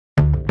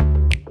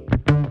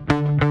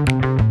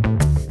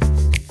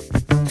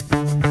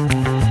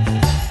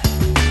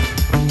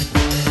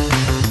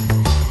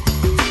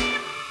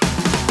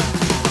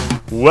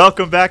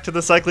Welcome back to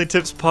the Cycling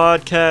Tips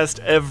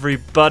Podcast,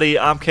 everybody.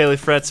 I'm Kaylee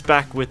Fretz,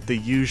 back with the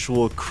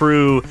usual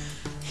crew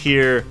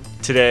here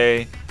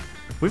today.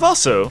 We've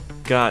also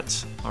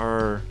got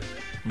our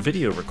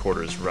video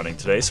recorders running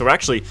today, so you're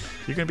going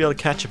to be able to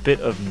catch a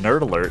bit of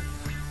Nerd Alert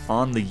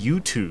on the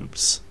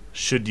YouTubes,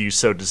 should you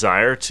so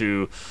desire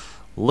to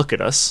look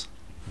at us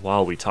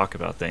while we talk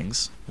about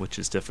things, which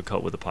is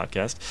difficult with a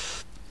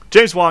podcast.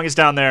 James Wong is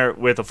down there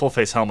with a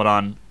full-face helmet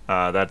on.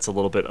 That's a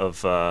little bit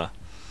of...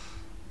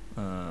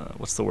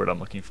 what's the word I'm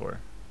looking for?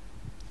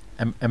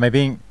 Am I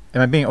being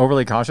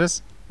overly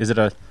cautious? Is it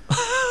a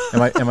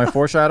am I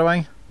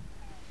foreshadowing?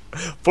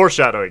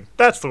 Foreshadowing.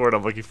 That's the word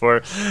I'm looking for.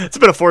 It's a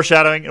bit of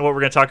foreshadowing and what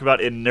we're going to talk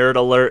about in Nerd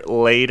Alert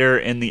later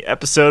in the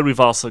episode. We've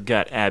also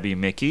got Abby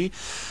Mickey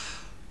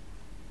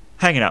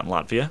hanging out in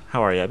Latvia.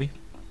 How are you, Abby?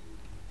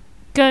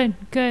 Good.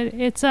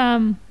 It's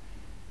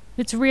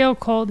real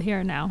cold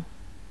here now.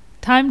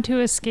 Time to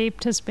escape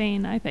to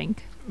Spain, I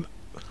think.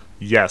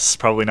 Yes,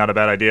 probably not a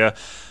bad idea.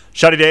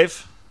 Shotty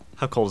Dave,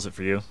 how cold is it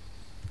for you?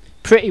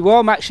 Pretty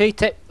warm, actually.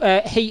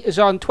 Heat is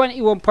on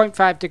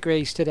 21.5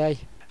 degrees today.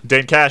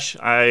 Dane Cash,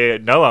 I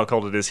know how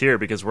cold it is here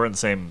because we're in the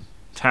same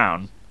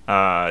town.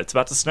 It's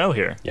about to snow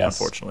here, yes.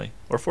 Unfortunately.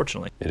 Or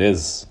fortunately. It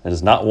is. It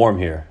is not warm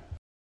here.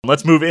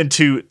 Let's move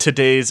into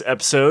today's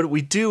episode.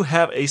 We do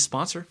have a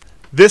sponsor.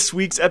 This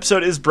week's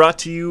episode is brought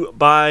to you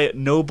by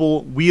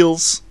Noble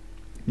Wheels.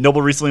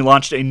 Noble recently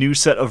launched a new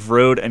set of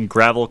road and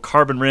gravel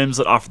carbon rims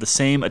that offer the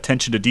same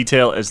attention to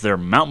detail as their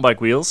mountain bike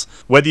wheels.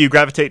 Whether you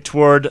gravitate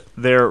toward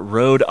their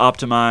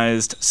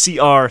road-optimized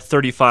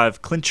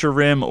CR35 clincher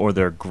rim or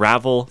their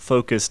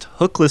gravel-focused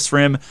hookless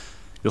rim,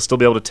 you'll still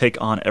be able to take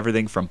on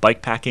everything from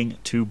bike packing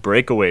to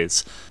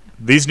breakaways.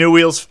 These new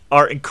wheels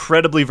are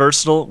incredibly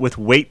versatile with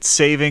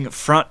weight-saving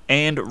front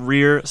and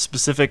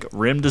rear-specific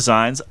rim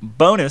designs.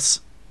 Bonus,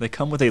 they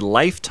come with a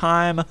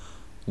lifetime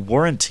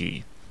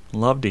warranty.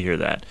 Love to hear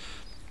that.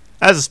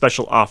 As a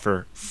special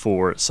offer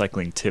for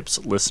Cycling Tips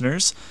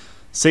listeners,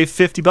 save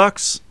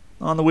 $50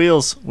 on the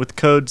wheels with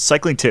code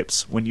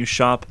CYCLINGTIPS when you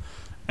shop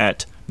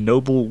at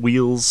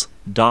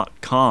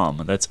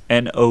noblewheels.com. That's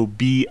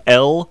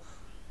NOBL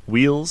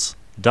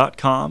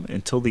wheels.com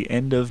until the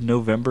end of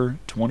November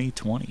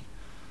 2020.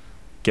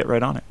 Get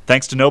right on it.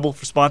 Thanks to Noble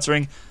for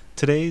sponsoring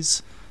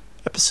today's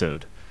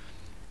episode.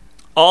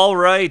 All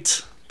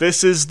right,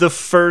 this is the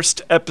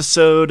first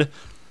episode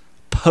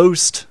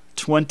post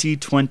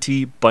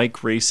 2020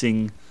 bike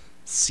racing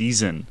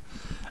season.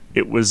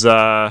 It was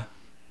I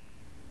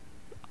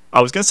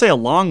was going to say a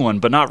long one,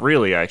 but not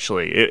really,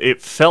 actually. It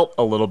felt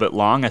a little bit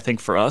long, I think,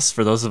 for us,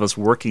 for those of us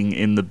working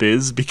in the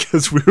biz,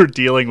 because we were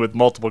dealing with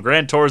multiple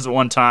Grand Tours at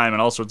one time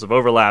and all sorts of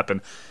overlap and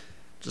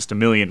just a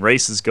million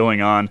races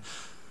going on.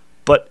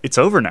 But it's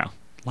over now.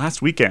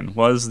 Last weekend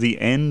was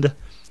the end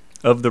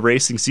of the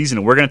racing season.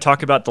 And we're going to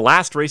talk about the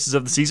last races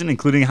of the season,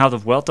 including how the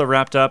Vuelta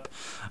wrapped up,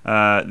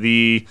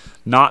 the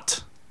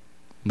not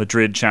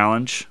Madrid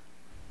Challenge,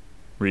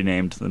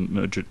 renamed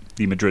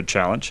the Madrid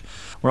Challenge.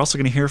 We're also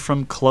going to hear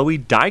from Chloe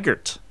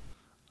Dygert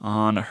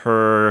on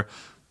her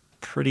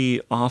pretty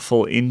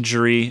awful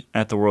injury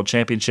at the World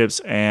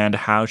Championships and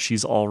how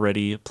she's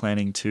already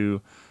planning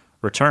to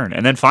return.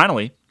 And then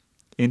finally,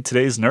 in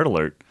today's Nerd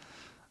Alert,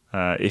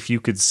 if you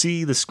could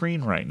see the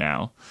screen right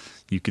now,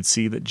 you could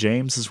see that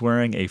James is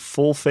wearing a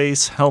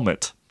full-face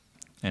helmet,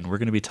 and we're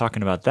going to be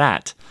talking about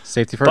that.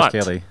 Safety first,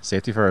 Kaylee.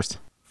 Safety first.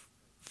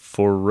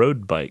 For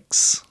road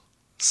bikes.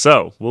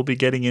 So we'll be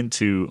getting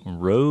into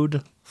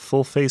road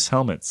full-face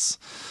helmets.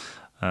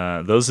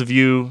 Those of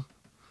you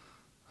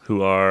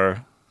who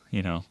are,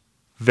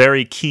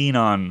 very keen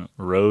on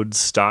road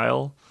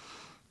style,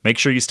 make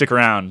sure you stick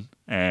around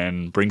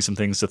and bring some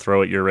things to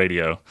throw at your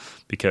radio,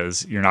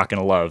 because you're not going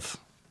to love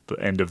the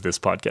end of this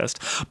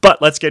podcast.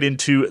 But let's get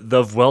into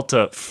the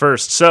Vuelta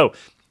first. So,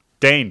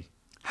 Dane,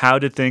 how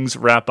did things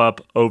wrap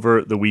up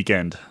over the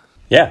weekend?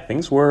 Yeah,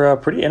 things were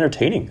pretty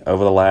entertaining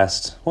over the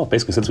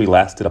basically since we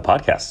last did a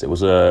podcast. It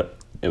was a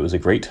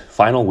great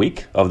final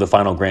week of the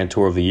final Grand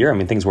Tour of the year. I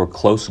mean, things were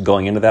close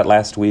going into that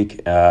last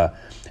week.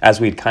 As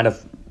we'd kind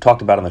of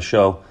talked about on the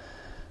show,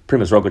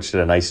 Primož Roglič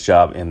did a nice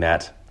job in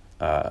that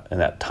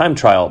time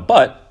trial,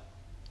 but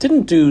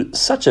didn't do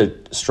such a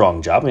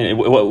strong job. I mean, it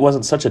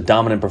wasn't such a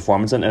dominant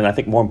performance, and I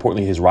think more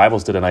importantly, his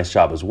rivals did a nice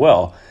job as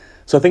well.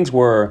 So things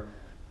were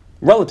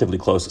relatively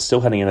close, still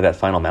heading into that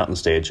final mountain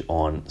stage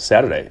on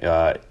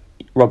Saturday.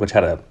 Roglič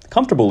had a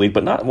comfortable lead,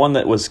 but not one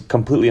that was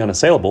completely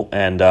unassailable.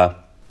 And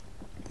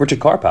Richard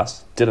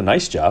Carapaz did a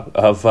nice job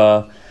of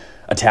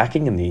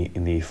attacking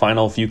in the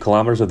final few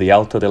kilometers of the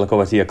Alto de la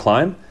Covatilla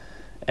climb.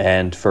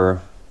 And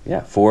for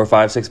 4 or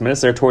 5, 6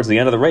 minutes there towards the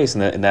end of the race,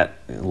 in that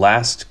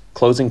last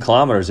closing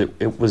kilometers,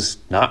 it was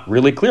not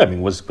really clear. I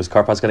mean, was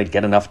Carapaz going to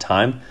get enough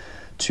time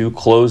to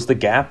close the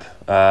gap?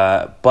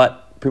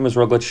 But Primož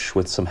Roglič,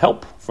 with some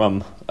help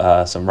from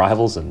some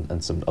rivals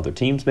and some other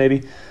teams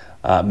maybe,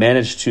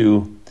 managed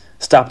to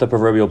stop the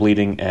proverbial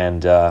bleeding,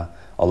 and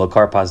although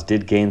Carapaz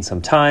did gain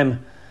some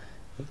time,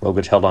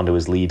 Roglič held on to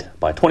his lead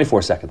by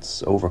 24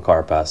 seconds over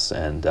Carapaz,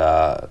 and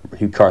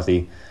Hugh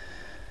Carthy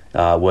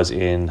was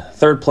in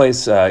third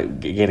place,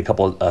 gained a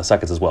couple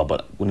seconds as well,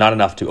 but not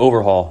enough to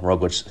overhaul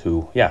Roglic,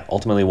 who,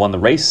 ultimately won the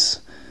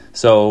race.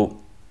 So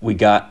we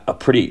got a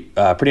pretty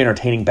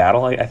entertaining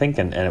battle, I think,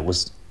 and it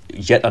was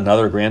yet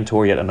another Grand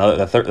Tour,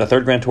 the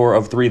third Grand Tour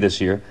of 3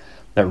 this year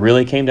that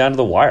really came down to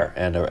the wire,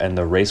 and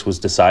the race was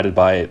decided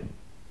by,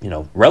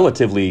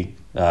 relatively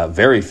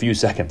very few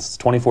seconds.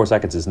 24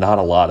 seconds is not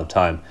a lot of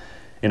time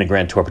in a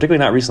Grand Tour,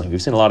 particularly not recently.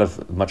 We've seen a lot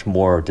of much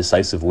more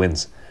decisive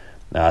wins.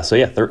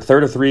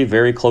 Third of 3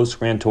 very close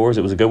Grand Tours.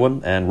 It was a good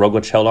one, and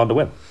Roglic held on to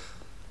win.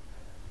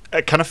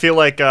 I kind of feel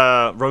like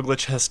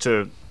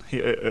Roglic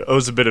he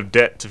owes a bit of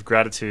debt of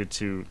gratitude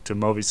to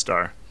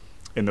Movistar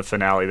in the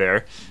finale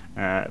there.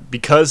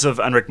 Because of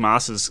Enric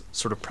Mas's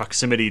sort of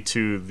proximity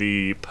to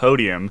the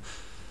podium,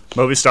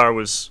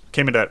 Movistar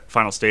came into that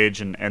final stage,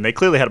 and they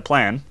clearly had a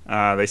plan.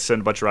 They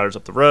sent a bunch of riders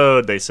up the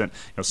road. They sent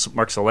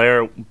Marc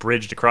Soler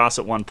bridged across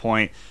at one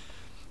point.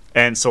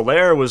 And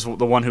Soler was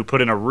the one who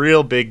put in a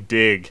real big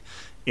dig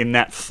in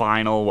that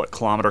final,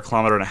 kilometer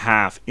and a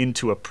half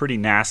into a pretty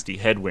nasty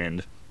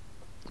headwind,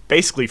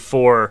 basically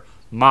for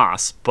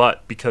Mas,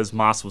 but because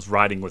Mas was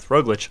riding with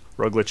Roglic,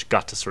 Roglic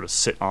got to sort of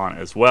sit on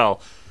as well.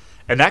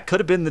 And that could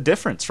have been the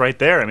difference right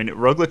there. I mean,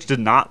 Roglic did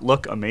not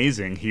look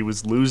amazing. He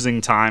was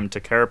losing time to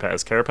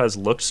Carapaz. Carapaz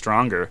looked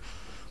stronger,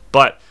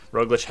 but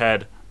Roglic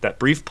had that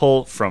brief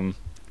pull from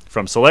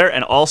Soler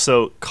and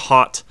also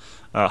caught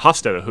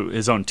Hofstede,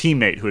 his own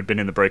teammate, who had been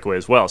in the breakaway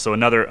as well. So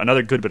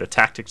another good bit of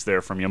tactics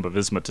there from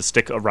Jumbo-Visma to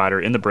stick a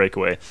rider in the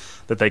breakaway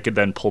that they could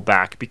then pull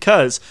back,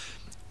 because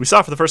we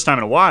saw for the first time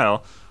in a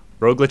while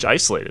Roglic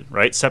isolated,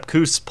 right? Sepp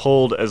Kuss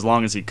pulled as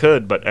long as he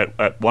could, but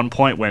at one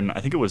point when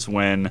Carapaz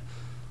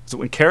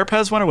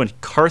went or when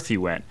Carthy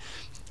went?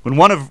 When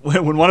one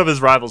of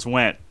his rivals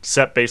went,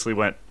 Sepp basically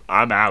went,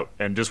 "I'm out,"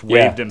 and just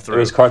waved him through. It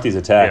was Carthy's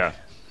attack.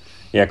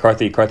 Yeah,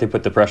 Carthy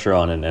put the pressure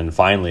on, and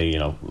finally,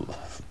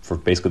 for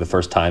basically the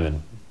first time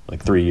in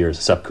like 3 years,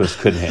 Sepp Kuss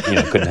couldn't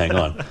hang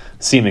on.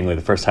 Seemingly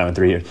the first time in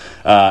 3 years,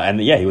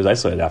 he was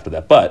isolated after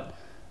that. But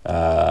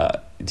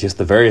just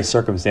the various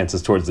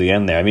circumstances towards the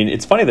end there. I mean,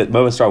 it's funny that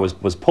Movistar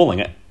was pulling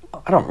it.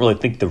 I don't really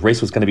think the race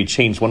was going to be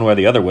changed one way or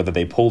the other, whether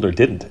they pulled or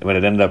didn't. I mean,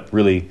 it ended up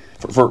really,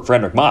 for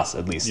Enric Mas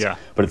at least. Yeah.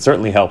 But it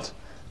certainly helped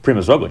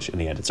Primož Roglic in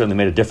the end. It certainly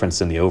made a difference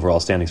in the overall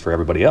standings for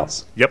everybody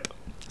else. Yep.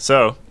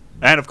 So,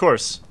 and of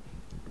course,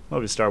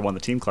 Movistar won the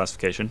team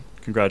classification.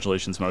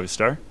 Congratulations,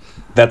 Movistar.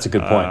 That's a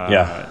good point,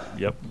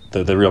 Yep.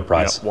 The real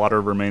prize. Yep.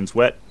 Water remains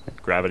wet.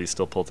 Gravity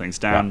still pull things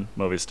down.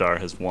 Yeah. Movistar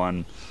has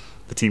won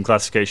the team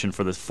classification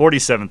for the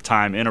 47th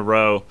time in a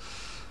row.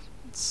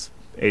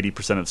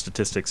 80% of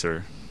statistics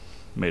are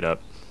made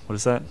up. What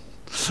is that?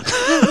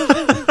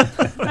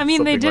 I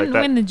mean, they didn't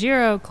win the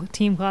Giro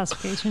team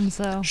classification,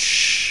 so.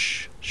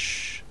 Shh.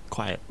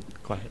 Quiet.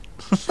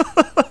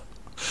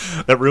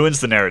 That ruins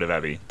the narrative,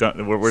 Abby.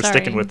 We're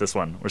sticking with this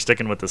one.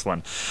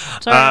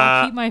 Sorry,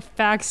 I'll keep my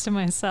facts to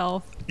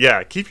myself.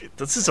 Yeah,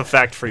 this is a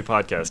fact-free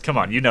podcast. Come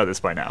on, you know this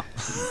by now.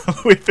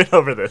 We've been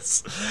over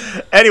this.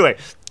 Anyway,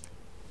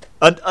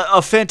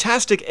 a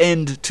fantastic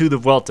end to the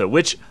Vuelta,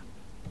 which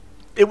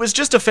it was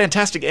just a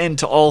fantastic end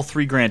to all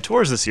 3 Grand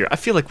Tours this year. I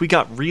feel like we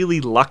got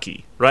really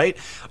lucky, right?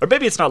 Or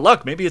maybe it's not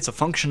luck. Maybe it's a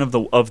function of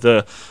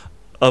the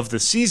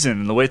season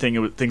and the way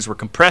things were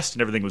compressed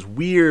and everything was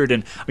weird.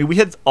 And I mean, we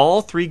had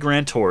all 3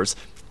 Grand Tours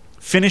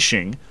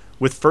finishing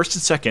with first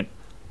and second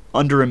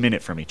under a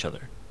minute from each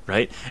other,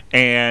 right?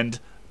 And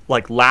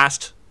like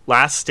last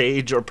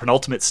stage or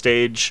penultimate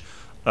stage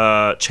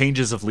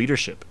changes of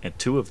leadership at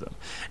 2 of them.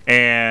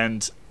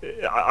 And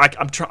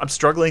I'm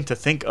struggling to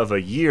think of a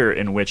year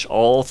in which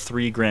all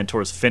 3 Grand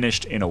Tours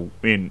finished in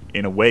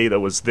a way that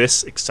was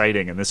this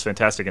exciting and this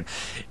fantastic. And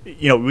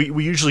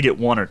we usually get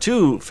 1 or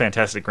 2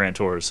 fantastic Grand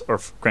Tours, or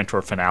Grand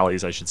Tour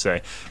finales, I should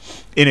say,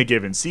 in a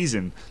given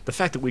season. The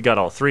fact that we got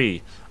all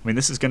 3, I mean,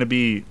 this is going to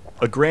be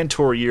a Grand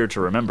Tour year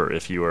to remember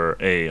if you are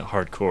a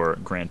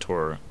hardcore Grand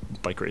Tour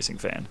bike racing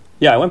fan.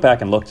 Yeah, I went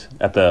back and looked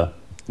at the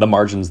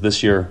margins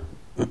this year,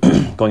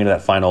 going into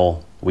that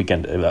final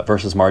weekend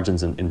versus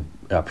margins in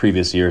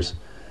previous years,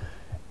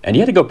 and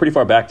you had to go pretty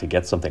far back to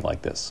get something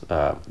like this.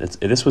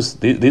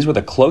 These were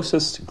the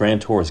closest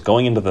Grand Tours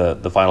going into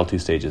the final 2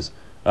 stages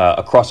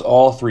across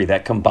all 3.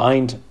 That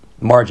combined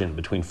margin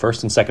between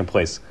first and second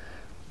place,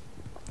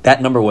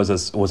 that number was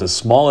as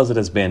small as it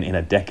has been in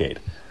a decade.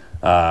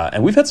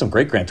 And we've had some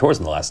great Grand Tours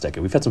in the last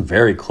decade. We've had some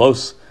very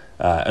close.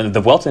 And the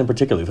Vuelta in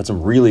particular, we've had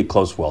some really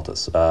close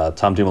Vueltas.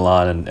 Tom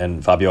Dumoulin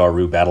and Fabio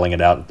Aru battling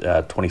it out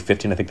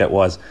 2015, I think that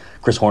was.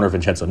 Chris Horner,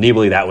 Vincenzo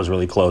Nibali, that was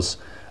really close.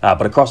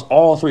 But across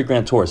all 3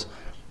 Grand Tours,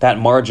 that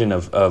margin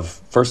of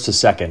first to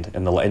second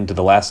into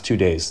the last 2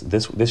 days,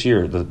 this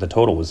year, the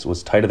total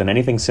was tighter than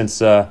anything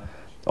since all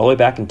the way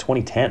back in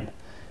 2010.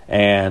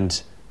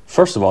 And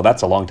first of all,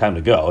 that's a long time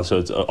to go, so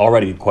it's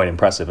already quite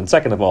impressive. And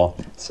second of all,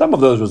 some of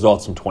those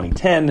results from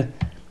 2010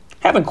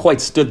 haven't quite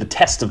stood the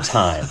test of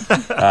time.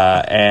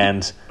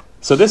 And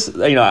so this,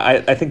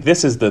 I think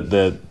this is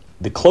the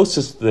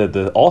closest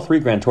all 3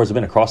 Grand Tours have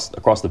been across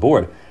the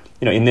board,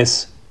 in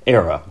this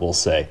era, we'll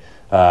say.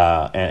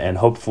 And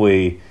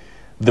hopefully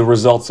the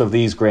results of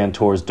these Grand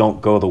Tours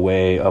don't go the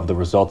way of the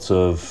results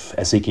of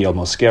Ezequiel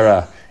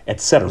Mosquera,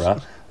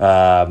 etc.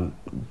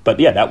 But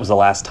yeah, that was the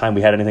last time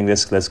we had anything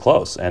this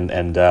close, and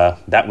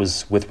that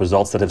was with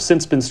results that have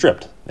since been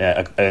stripped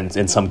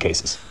in some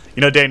cases. You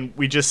know, Dane,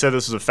 we just said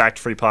this was a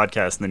fact-free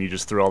podcast, and then you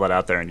just threw all that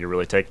out there, and you're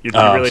really taking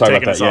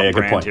us off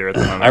brand here at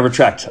the moment. I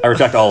retract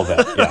all of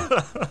that.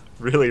 Yeah,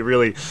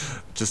 really,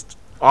 just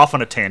off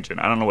on a tangent.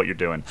 I don't know what you're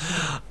doing.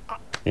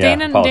 Yeah,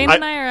 Dane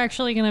and I are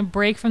actually going to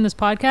break from this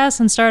podcast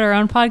and start our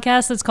own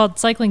podcast that's called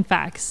Cycling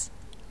Facts.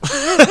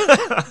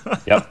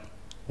 Yep.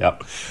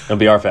 It'll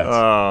be our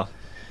facts.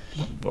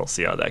 We'll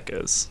see how that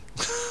goes.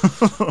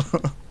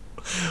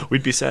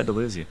 We'd be sad to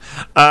lose you.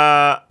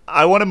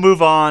 I want to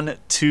move on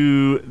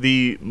to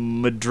the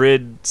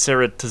Madrid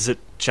Ceratizit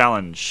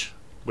Challenge,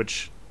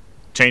 which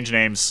changed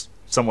names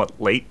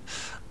somewhat late,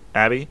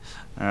 Abby.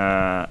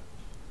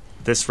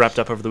 This wrapped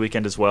up over the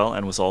weekend as well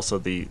and was also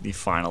the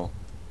final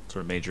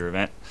sort of major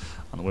event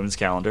on the women's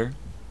calendar.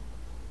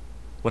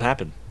 What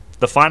happened?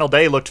 The final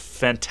day looked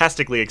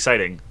fantastically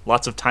exciting.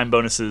 Lots of time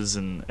bonuses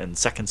and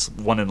seconds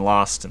won and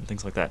lost and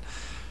things like that.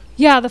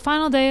 Yeah, the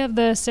final day of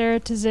the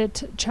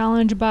Ceratizit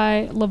Challenge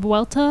by La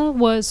Vuelta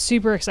was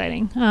super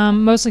exciting,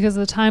 mostly because of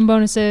the time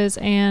bonuses,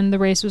 and the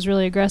race was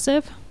really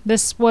aggressive.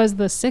 This was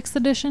the 6th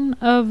edition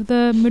of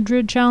the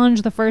Madrid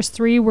Challenge. The first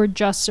 3 were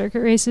just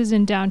circuit races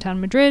in downtown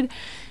Madrid,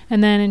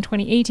 and then in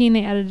 2018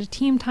 they added a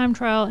team time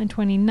trial. In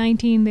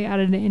 2019 they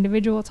added an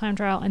individual time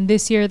trial, and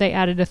this year they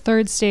added a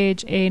 3rd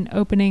stage, an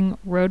opening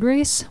road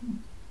race,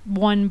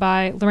 won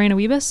by Lorena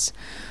Wiebes.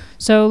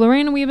 So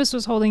Lorena Wiebes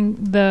was holding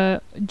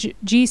the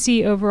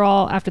GC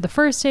overall after the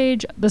first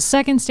stage. The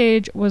second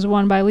stage was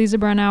won by Lisa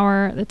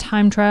Brennauer, the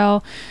time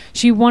trial.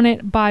 She won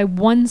it by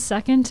 1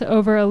 second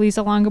over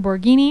Elisa Longa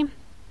Borghini.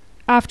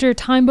 After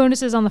time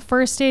bonuses on the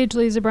first stage,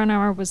 Lisa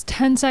Brennauer was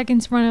 10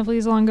 seconds in front of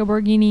Lisa Longa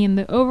Borghini in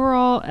the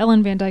overall.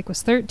 Ellen Van Dijk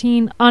was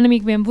 13.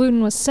 Annemiek van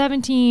Vleuten was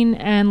 17,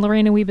 and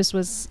Lorena Wiebes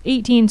was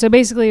 18. So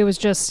basically it was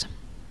just,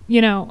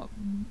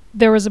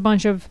 there was a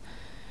bunch of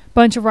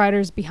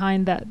riders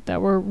behind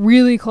that were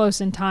really close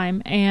in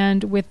time.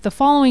 And with the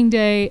following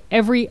day,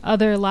 every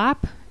other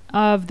lap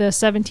of the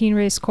 17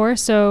 race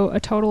course, so a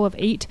total of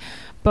 8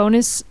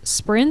 bonus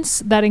sprints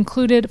that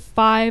included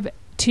 5,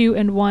 2,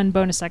 and 1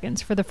 bonus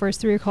seconds for the first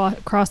 3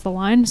 across the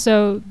line.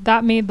 So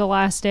that made the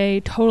last day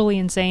totally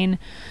insane.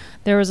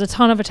 There was a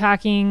ton of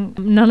attacking.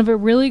 None of it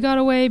really got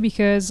away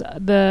because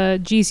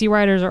the GC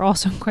riders are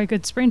also quite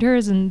good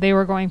sprinters, and they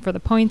were going for the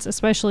points,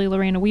 especially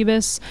Lorena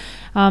Wiebes.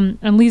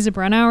 And Lisa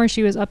Brennauer,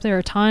 she was up there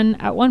a ton.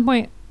 At one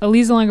point,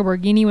 Elisa Longa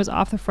Borghini was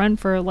off the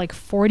front for like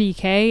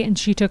 40K, and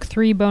she took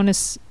 3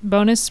 bonus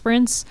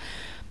sprints.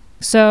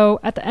 So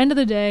at the end of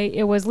the day,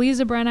 it was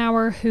Lisa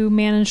Brennauer who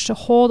managed to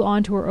hold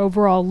on to her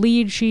overall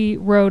lead. She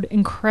rode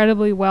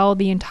incredibly well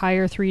the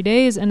entire 3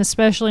 days, and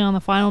especially on the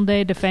final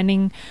day,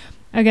 defending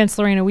against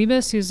Lorena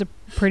Wiebes, who's a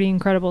pretty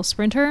incredible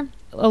sprinter.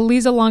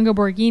 Elisa Longa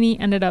Borghini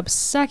ended up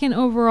 2nd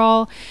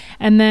overall,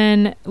 and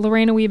then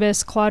Lorena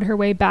Wiebes clawed her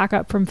way back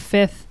up from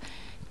 5th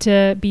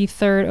to be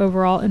 3rd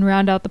overall and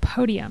round out the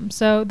podium.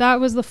 So that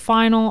was the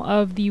final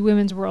of the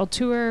Women's World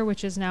Tour,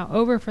 which is now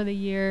over for the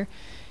year.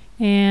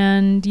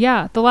 And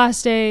yeah, the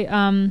last day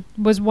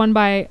was won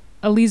by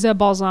Elisa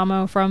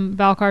Balsamo from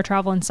Valcar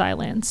Travel and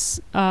Silence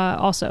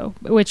also,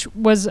 which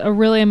was a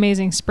really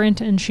amazing sprint,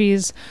 and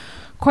she's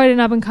quite an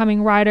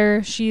up-and-coming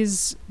rider.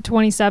 She's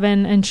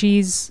 27, and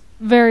she's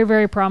very,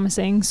 very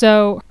promising.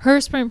 So her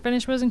sprint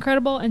finish was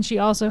incredible, and she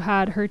also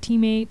had her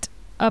teammate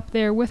up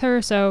there with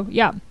her. So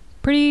yeah,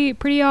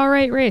 pretty all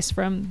right race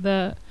from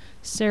the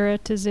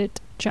Ceratizit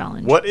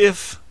Challenge. What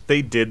if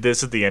they did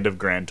this at the end of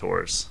Grand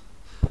Tours?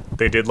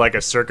 They did like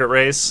a circuit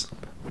race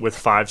with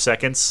 5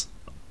 seconds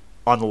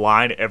on the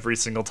line every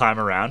single time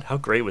around. How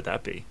great would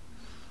that be?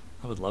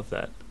 I would love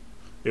that.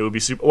 It would be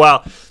super.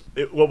 Well,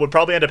 what would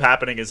probably end up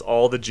happening is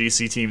all the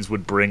GC teams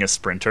would bring a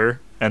sprinter,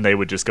 and they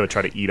would just go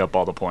try to eat up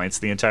all the points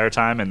the entire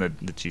time, and the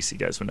GC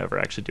guys would never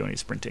actually do any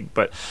sprinting.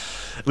 But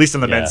at least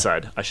on the men's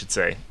side, I should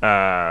say,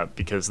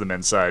 because the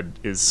men's side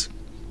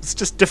it's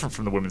just different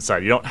from the women's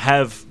side. You don't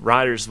have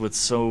riders with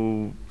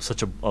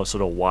such a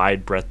sort of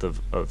wide breadth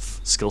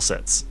of skill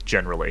sets,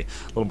 generally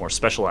a little more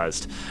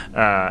specialized.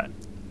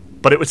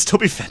 But it would still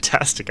be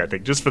fantastic, I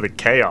think, just for the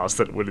chaos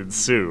that would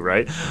ensue,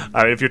 right?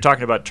 I mean, if you're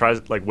talking about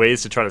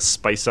ways to try to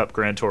spice up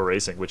Grand Tour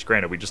racing, which,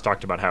 granted, we just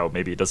talked about how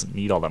maybe it doesn't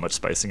need all that much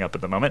spicing up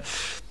at the moment.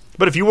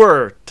 But if you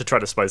were to try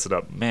to spice it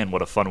up, man,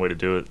 what a fun way to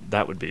do it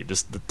that would be.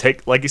 Just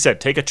like you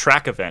said, take a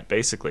track event,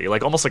 basically,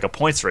 like almost like a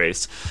points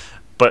race,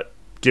 but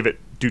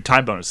do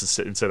time bonuses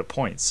instead of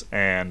points.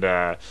 And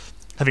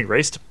having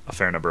raced a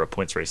fair number of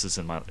points races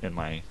in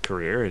my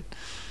career,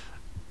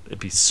 it'd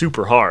be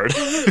super hard.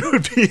 It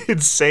would be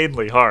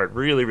insanely hard,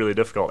 really, really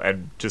difficult,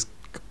 and just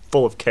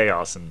full of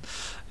chaos and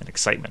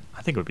excitement.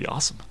 I think it would be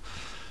awesome.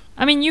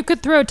 I mean, you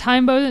could throw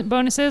time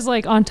bonuses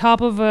like on top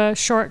of a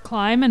short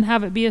climb and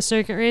have it be a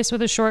circuit race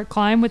with a short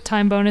climb with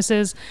time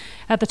bonuses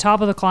at the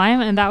top of the climb,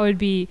 and that would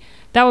be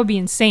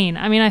insane.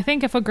 I mean, I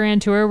think if a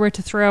Grand Tour were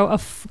to throw a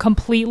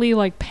completely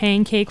like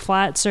pancake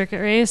flat circuit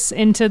race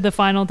into the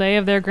final day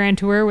of their Grand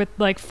Tour with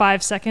like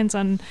 5 seconds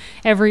on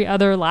every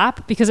other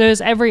lap, because it was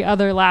every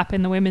other lap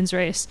in the women's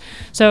race,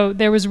 so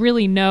there was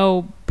really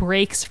no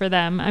breaks for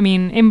them. I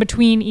mean, in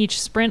between each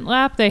sprint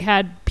lap, they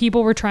had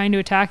people were trying to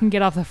attack and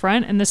get off the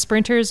front, and the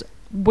sprinters,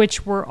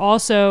 which were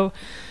also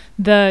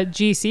the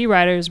GC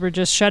riders, were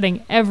just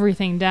shutting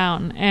everything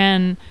down.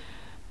 And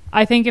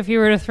I think if you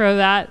were to throw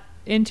that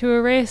into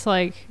a race,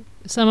 like,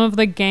 some of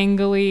the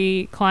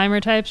gangly climber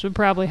types would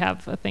probably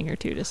have a thing or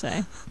two to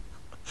say.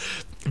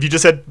 If you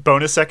just had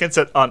bonus seconds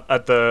around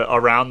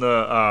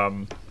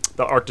the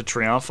Arc de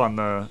Triomphe on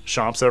the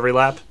Champs every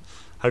lap,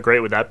 how great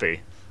would that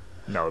be?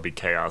 No, it'd be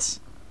chaos.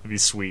 It'd be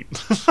sweet.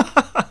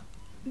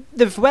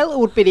 The Vuelta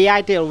would be the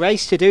ideal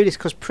race to do this,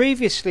 because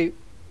previously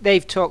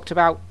they've talked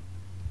about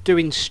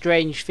doing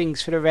strange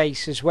things for the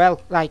race as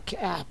well. Like,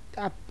 I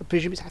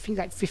presume I think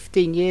like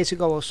 15 years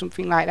ago or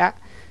something like that,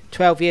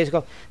 12 years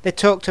ago, they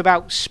talked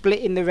about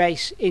splitting the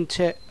race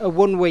into a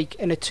 1 week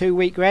and a 2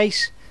 week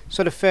race.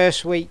 So the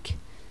first week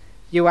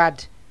you were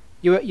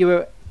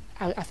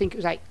I think it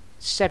was like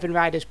 7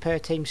 riders per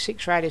team,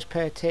 6 riders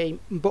per team,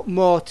 but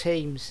more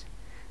teams.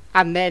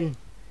 And then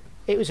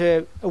it was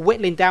a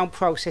whittling down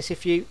process.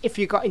 If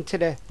you got into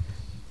the,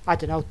 I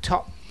don't know,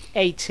 top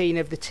 18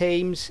 of the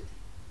teams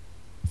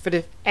for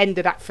the end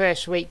of that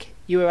first week,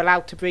 you were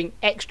allowed to bring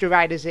extra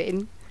riders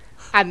in,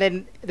 and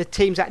then the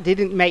teams that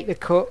didn't make the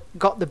cut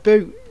got the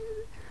boot.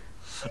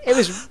 It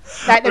was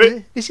like,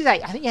 this is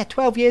like, I think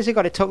 12 years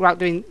ago they talked about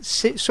doing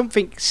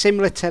something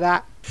similar to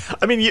that.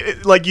 I mean,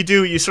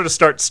 you sort of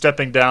start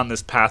stepping down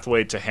this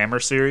pathway to Hammer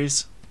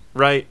Series,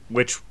 right?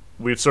 Which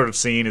we've sort of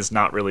seen is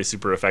not really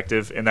super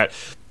effective, in that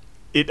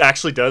it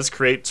actually does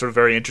create sort of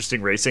very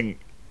interesting racing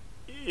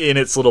in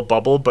its little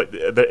bubble, but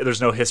there's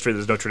no history,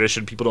 there's no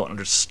tradition, people don't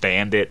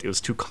understand it, it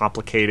was too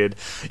complicated.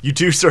 You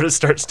do sort of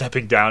start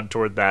stepping down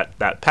toward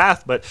that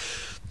path, but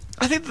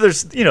I think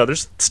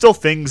there's still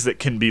things that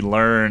can be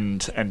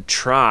learned and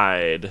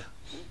tried,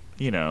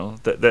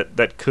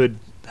 that could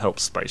help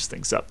spice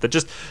things up. That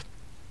just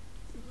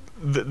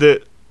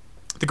the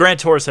Grand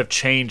Tours have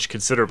changed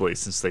considerably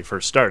since they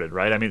first started,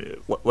 right? I mean,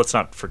 let's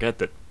not forget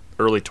that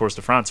early Tours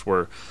de France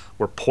were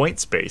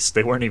points based.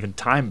 They weren't even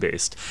time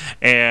based,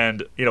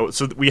 and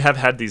so we have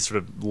had these sort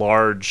of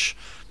large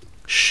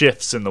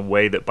shifts in the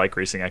way that bike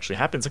racing actually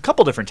happens a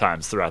couple different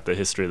times throughout the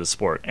history of the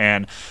sport.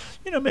 And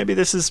maybe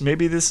this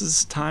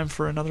is time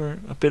for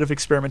a bit of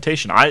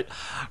experimentation. I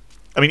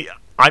mean,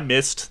 I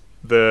missed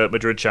the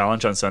Madrid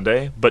Challenge on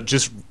Sunday, but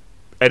just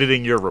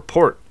editing your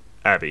report,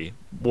 Abby,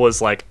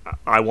 was like,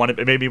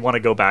 it made me want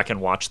to go back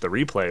and watch the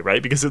replay,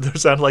 right? Because it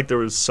sounded like there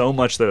was so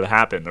much that had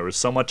happened. There was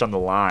so much on the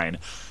line,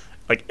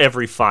 like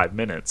every 5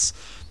 minutes.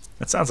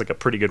 That sounds like a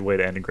pretty good way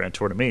to end a Grand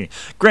Tour to me.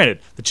 Granted,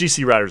 the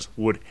GC riders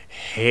would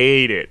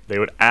hate it. They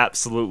would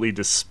absolutely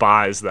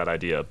despise that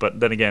idea.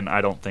 But then again,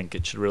 I don't think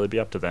it should really be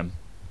up to them,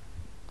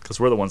 because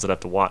we're the ones that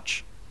have to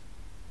watch.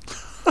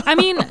 I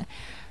mean,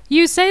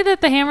 you say that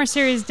the Hammer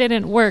Series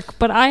didn't work,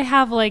 but I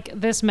have like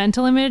this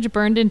mental image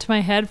burned into my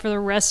head for the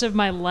rest of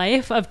my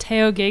life of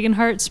Theo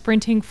Gegenhardt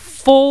sprinting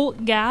full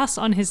gas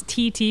on his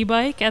TT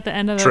bike at the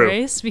end of the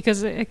race,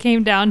 because it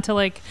came down to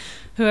like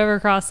whoever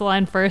crossed the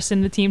line first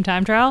in the team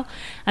time trial.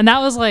 And that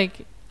was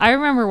like, I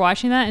remember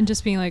watching that and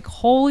just being like,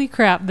 holy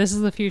crap, this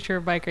is the future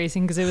of bike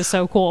racing, because it was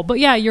so cool. But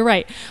yeah, you're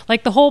right.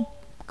 Like, the whole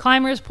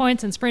climbers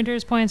points and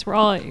sprinters points were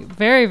all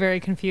very, very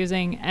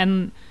confusing.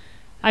 And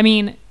I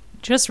mean,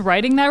 just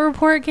writing that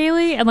report,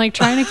 Kaylee, and like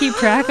trying to keep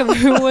track of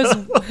who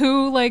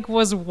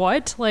was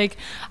what, like,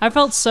 I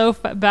felt so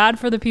bad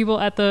for the people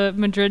at the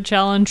Madrid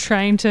Challenge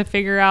trying to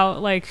figure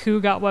out like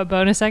who got what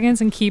bonus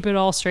seconds and keep it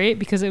all straight,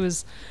 because it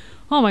was,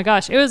 oh my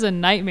gosh, it was a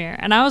nightmare.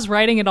 And I was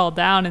writing it all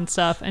down and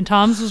stuff, and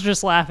Tom's was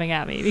just laughing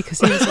at me because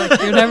he was like,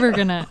 you're never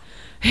gonna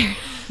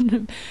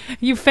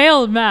you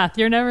failed math,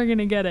 you're never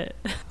gonna get it.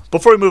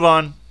 Before we move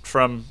on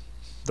from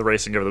the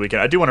racing over the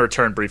weekend, I do want to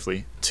return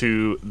briefly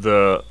to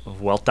the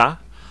Vuelta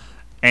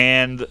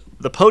and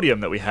the podium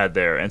that we had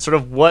there, and sort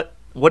of what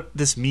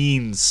this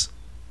means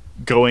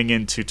going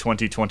into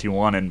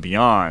 2021 and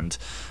beyond.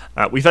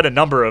 We've had a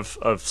number of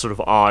sort of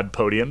odd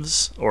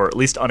podiums, or at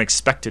least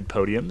unexpected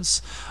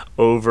podiums,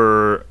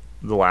 over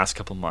the last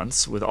couple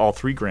months with all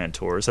 3 Grand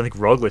Tours. I think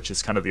Roglic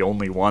is kind of the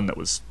only one that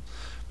was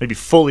maybe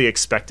fully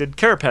expected.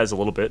 Carapaz a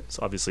little bit,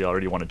 so obviously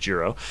already won a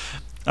Giro.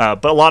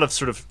 But a lot of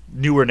sort of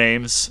newer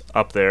names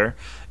up there.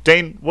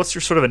 Dane, what's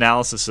your sort of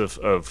analysis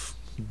of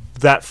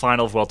that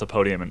final Vuelta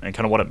podium and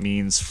kind of what it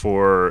means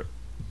for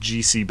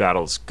GC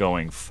battles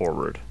going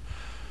forward?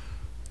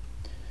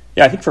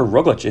 Yeah, I think for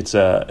Roglic,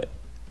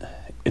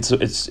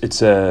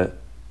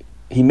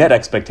 he met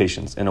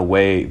expectations in a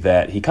way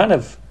that he kind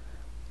of,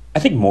 I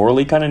think,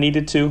 morally kind of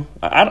needed to.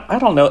 I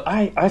don't know.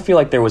 I feel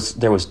like there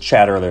was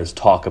chatter, there's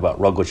talk about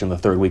Roglic in the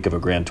third week of a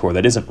Grand Tour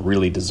that isn't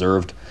really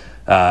deserved.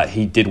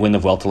 He did win the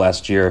Vuelta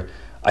last year.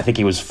 I think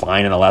he was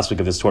fine in the last week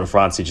of his Tour de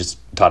France. Tadej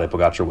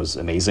Pogacar was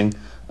amazing.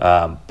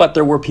 But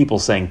there were people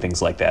saying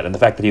things like that. And the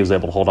fact that he was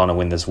able to hold on and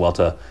win this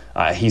Vuelta,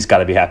 he's got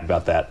to be happy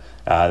about that.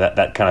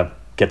 That kind of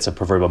gets a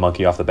proverbial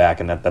monkey off the back,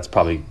 and that's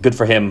probably good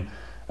for him.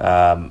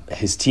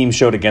 His team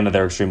showed again that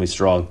they're extremely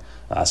strong.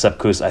 Sepp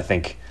Kuss, I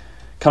think,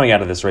 coming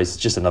out of this race is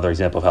just another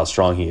example of how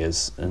strong he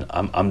is. And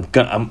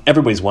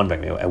everybody's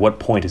wondering, at what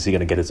point is he going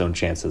to get his own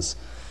chances?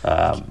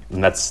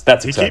 And that's he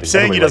exciting. Keeps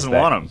saying he doesn't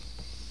want them.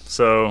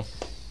 So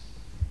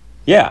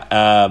yeah,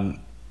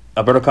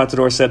 Alberto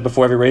Contador said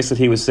before every race that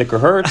he was sick or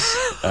hurt.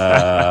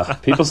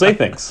 People say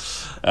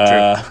things.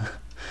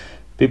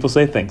 People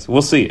say things.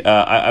 We'll see.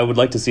 I would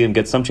like to see him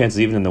get some chances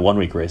even in the 1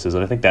 week races,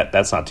 and I think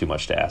that's not too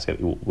much to ask.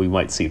 We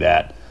might see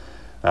that.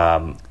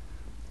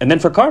 And then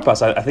for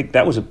Carapaz, I think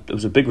it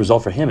was a big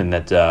result for him in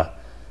that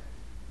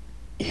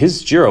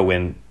his Giro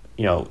win.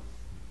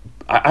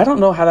 I don't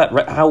know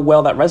how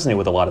well that resonated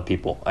with a lot of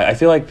people. I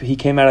feel like he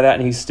came out of that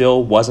and he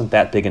still wasn't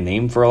that big a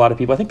name for a lot of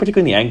people. I think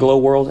particularly in the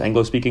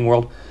Anglo-speaking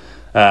world,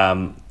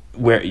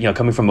 where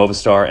coming from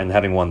Movistar and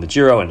having won the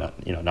Giro and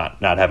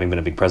not having been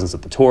a big presence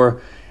at the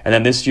Tour, and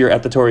then this year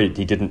at the Tour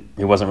he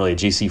wasn't really a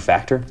GC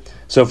factor.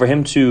 So for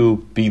him to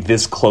be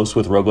this close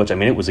with Roglic, I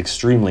mean, it was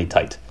extremely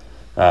tight.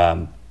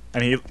 I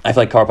feel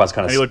like Carapaz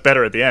kind of... And he looked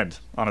better at the end,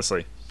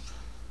 honestly.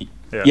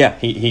 Yeah,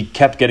 he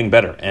kept getting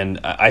better,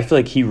 and I feel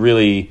like he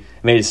really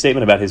made a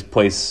statement about his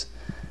place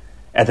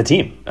at the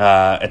team.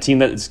 A team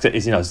that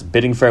is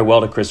bidding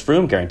farewell to Chris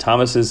Froome. Geraint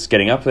Thomas is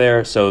getting up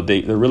there, so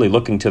they're really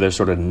looking to their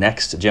sort of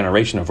next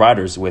generation of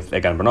riders with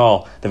Egan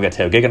Bernal. They've got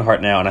Theo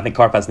Gegenhardt now, and I think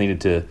Carapaz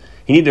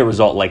needed a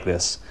result like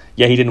this.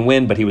 Yeah, he didn't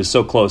win, but he was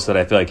so close that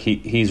I feel like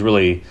he's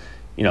really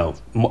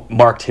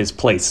marked his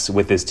place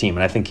with this team,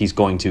 and I think he's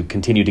going to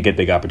continue to get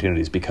big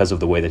opportunities because of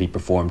the way that he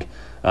performed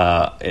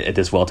at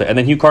this Vuelta. And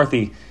then Hugh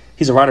Carthy,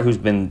 he's a rider who's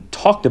been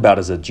talked about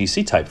as a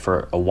GC type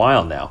for a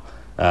while now.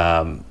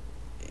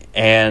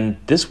 And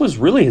this was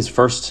really his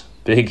first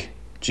big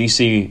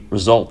GC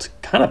result,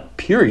 kind of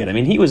period. I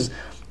mean, he was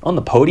on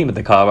the podium at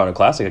the Colorado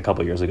Classic a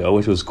couple of years ago,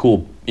 which was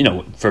cool,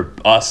 for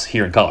us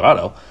here in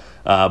Colorado.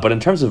 But in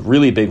terms of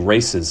really big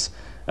races,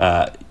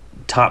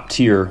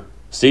 top-tier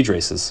stage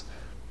races,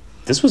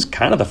 this was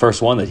kind of the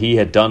first one that he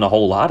had done a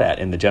whole lot at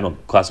in the general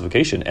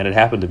classification, and it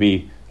happened to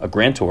be a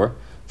Grand Tour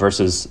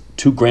versus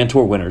two Grand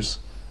Tour winners.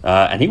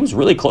 And he was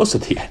really close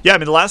at the end. Yeah, I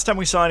mean, the last time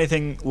we saw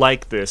anything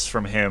like this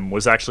from him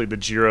was actually the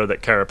Giro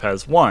that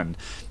Carapaz won.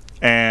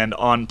 And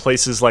on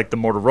places like the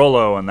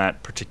Mortirolo and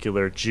that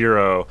particular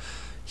Giro,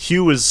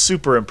 Hugh was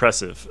super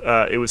impressive.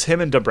 It was him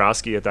and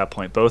Dabrowski at that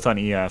point, both on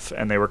EF,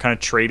 and they were kind of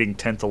trading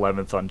 10th,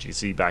 11th on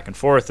GC back and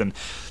forth. And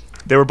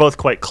they were both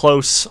quite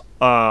close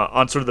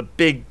on sort of the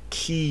big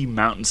key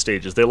mountain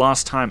stages. They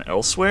lost time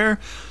elsewhere,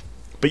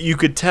 but you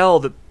could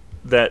tell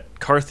that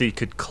Carthy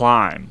could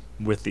climb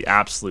with the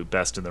absolute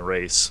best in the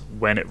race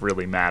when it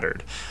really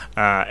mattered.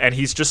 And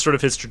he's just sort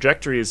of, his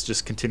trajectory has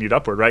just continued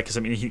upward, right? Because, I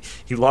mean,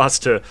 he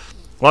lost to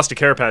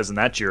Carapaz in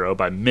that Giro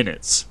by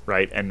minutes,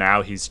 right? And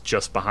now he's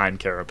just behind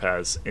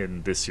Carapaz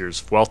in this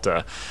year's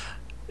Vuelta.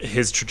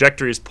 His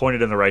trajectory is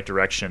pointed in the right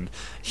direction.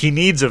 He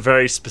needs a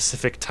very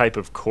specific type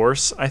of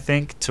course, I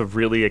think, to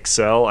really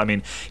excel. I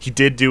mean, he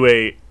did do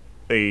a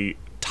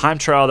time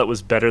trial that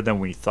was better than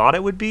we thought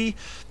it would be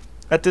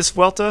at this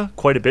Vuelta,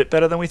 quite a bit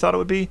better than we thought it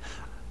would be.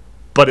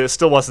 But it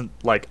still wasn't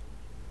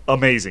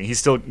amazing. He's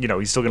still going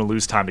to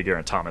lose time to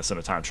Geraint Thomas in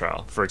a time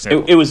trial, for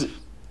example. It was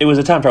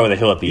a time trial with a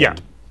hill at the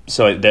end,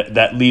 so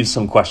that leaves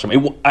some question.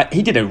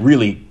 He did a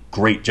really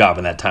great job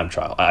in that time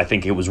trial. I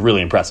think it was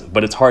really impressive,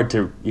 but it's hard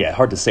to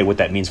say what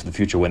that means for the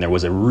future when there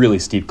was a really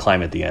steep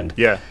climb at the end.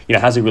 Yeah,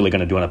 how's he really going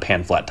to do on a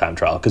pan flat time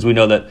trial? Because we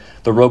know that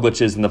the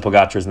Rogliches and the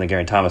Pogacars and the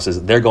Geraint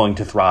Thomases, they're going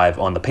to thrive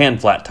on the pan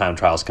flat time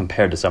trials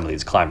compared to some of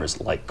these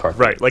climbers like Carthy.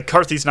 Right, like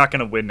Carthy's not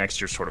going to win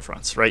next year's Tour de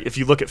France, right? If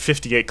you look at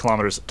 58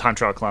 time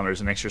trial kilometers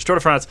in next year's Tour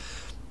de France,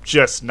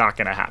 just not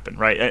going to happen,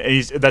 right?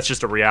 And that's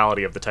just a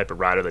reality of the type of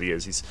rider that he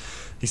is.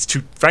 He's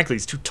too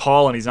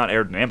tall and he's not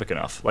aerodynamic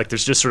enough. Like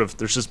there's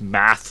just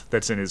math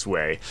that's in his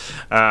way.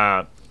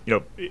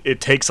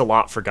 It takes a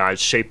lot for guys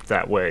shaped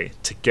that way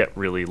to get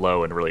really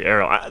low and really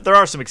aero. There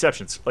are some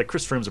exceptions. Like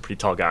Chris Froome's a pretty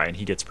tall guy and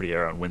he gets pretty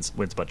aero and wins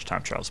a bunch of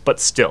time trials. But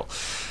still,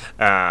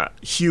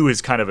 Hugh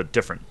is kind of a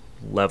different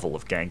level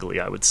of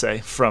gangly, I would say,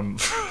 from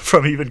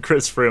even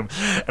Chris Froome.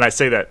 And I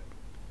say that,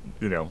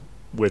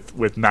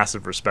 with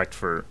massive respect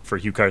for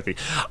Hugh Carthy.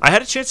 I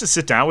had a chance to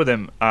sit down with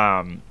him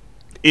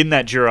in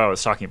that Giro I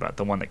was talking about,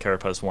 the one that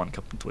Carapaz won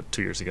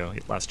 2 years ago,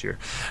 last year.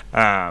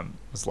 It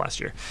was last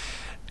year.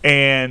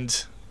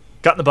 And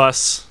got in the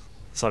bus.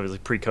 It's obviously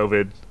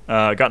pre-COVID.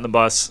 Got in the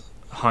bus,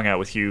 hung out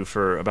with Hugh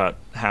for about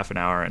half an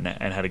hour and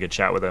had a good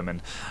chat with him. And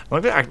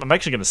I'm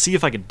actually going to see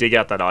if I can dig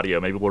out that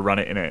audio. Maybe we'll run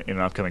it in an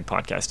upcoming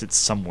podcast. It's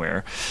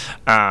somewhere.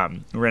 We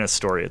ran a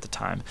story at the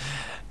time.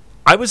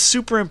 I was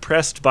super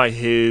impressed by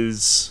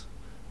his...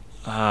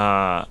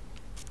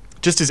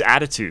 just his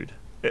attitude.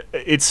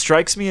 It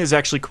strikes me as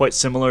actually quite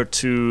similar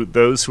to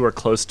those who are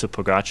close to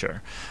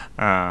Pogacar.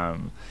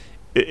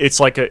 It's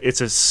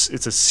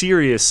a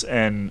serious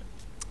and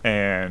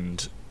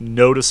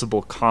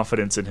noticeable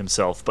confidence in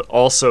himself, but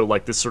also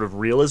like this sort of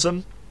realism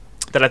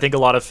that I think a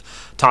lot of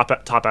top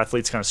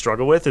athletes kind of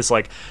struggle with. Is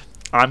like,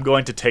 I'm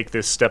going to take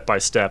this step by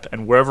step,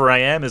 and wherever I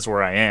am is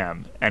where I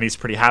am, and he's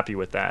pretty happy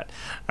with that.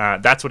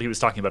 That's what he was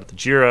talking about at the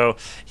Giro.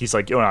 He's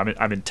like, I'm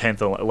in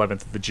 10th or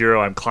 11th at the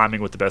Giro. I'm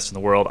climbing with the best in the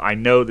world. I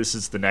know this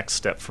is the next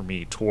step for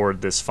me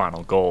toward this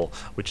final goal,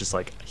 which is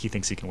like he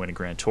thinks he can win a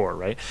Grand Tour,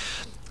 right?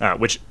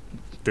 Which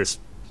this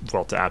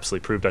Vuelta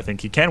absolutely proved. I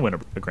think he can win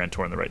a Grand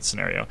Tour in the right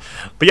scenario.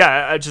 But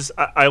yeah,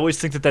 I always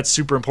think that that's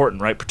super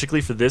important, right?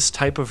 Particularly for this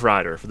type of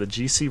rider, for the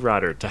GC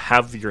rider, to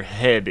have your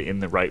head in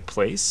the right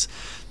place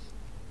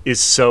is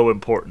so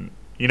important.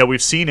 You know,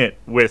 we've seen it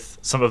with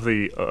some of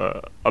the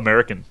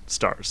American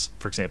stars,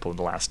 for example, in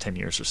the last 10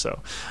 years or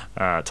so.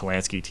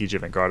 Talansky, TJ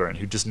Van Garderen,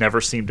 who just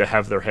never seemed to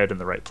have their head in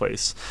the right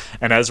place.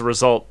 And as a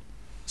result,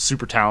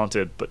 super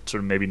talented, but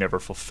sort of maybe never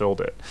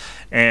fulfilled it.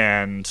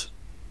 And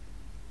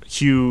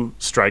Hugh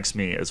strikes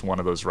me as one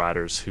of those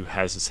riders who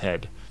has his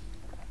head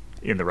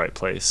in the right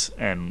place.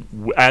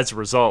 And as a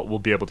result, will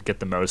be able to get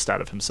the most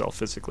out of himself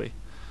physically.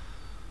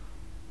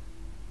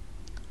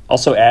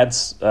 Also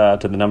adds to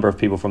the number of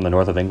people from the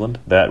north of England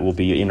that will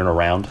be in and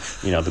around,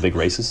 the big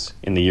races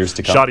in the years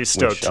to come. Shoddy's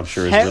stoked. Which I'm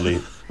sure is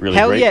really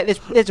hell great. Yeah,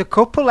 there's a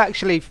couple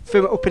actually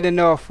from up in the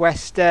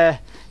northwest in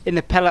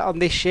the peloton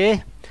this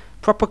year,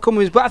 proper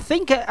comers. But I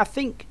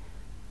think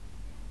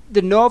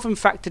the northern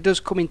factor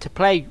does come into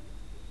play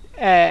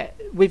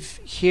with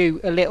Hugh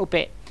a little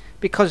bit,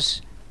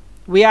 because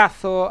we are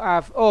thought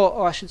of,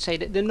 or I should say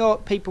that the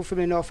people from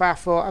the north are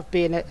thought of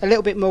being a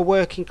little bit more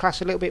working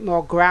class, a little bit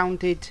more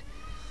grounded.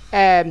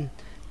 And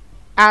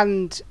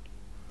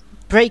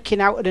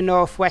breaking out of the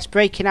northwest,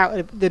 breaking out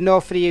of the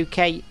north of the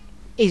UK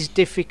is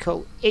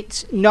difficult.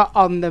 It's not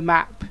on the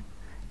map.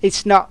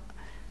 It's not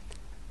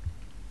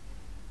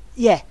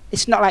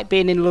like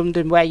being in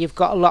London where you've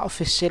got a lot of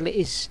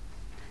facilities.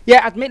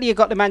 Yeah, admittedly you've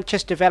got the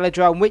Manchester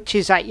Velodrome, which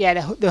is like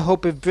the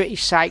hub of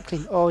British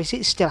cycling. Or is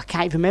it still? I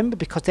can't even remember,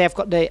 because they've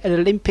got an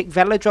Olympic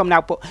Velodrome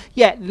now. But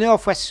yeah, the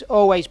northwest's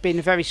always been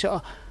a very sort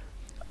of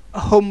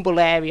humble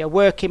area,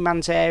 working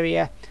man's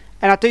area.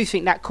 And I do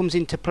think that comes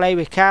into play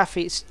with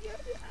Carthy.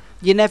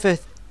 You're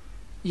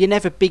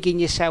never bigging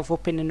yourself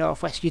up in the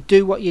northwest. You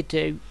do what you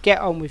do,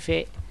 get on with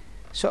it,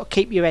 sort of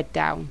keep your head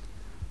down,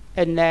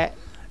 and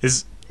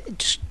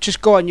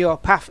just go on your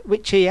path,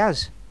 which he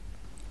has.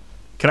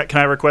 Can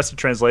I request a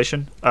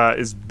translation?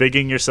 Is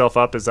bigging yourself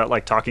up? Is that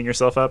like talking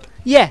yourself up?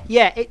 Yeah.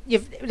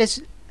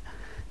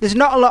 There's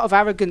not a lot of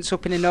arrogance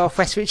up in the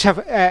northwest, which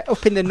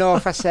up in the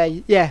north, I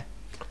say, yeah.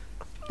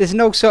 There's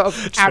no sort of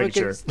just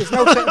arrogance. Sure. There's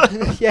no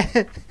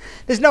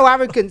There's no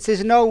arrogance.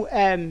 There's no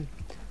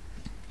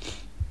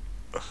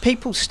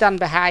people stand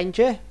behind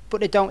you,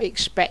 but they don't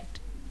expect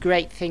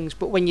great things.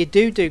 But when you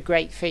do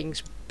great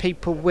things,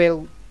 people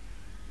will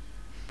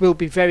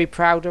be very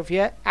proud of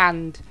you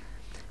and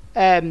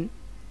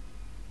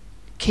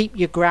keep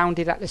you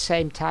grounded at the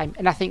same time.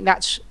 And I think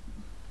that's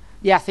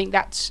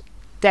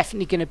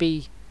definitely going to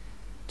be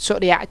sort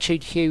of the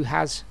attitude Hugh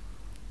has,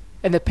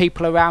 and the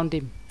people around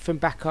him from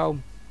back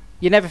home.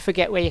 You never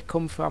forget where you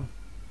come from.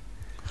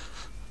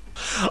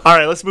 All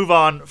right, let's move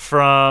on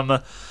from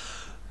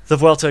the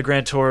Vuelta,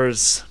 Grand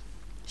Tours,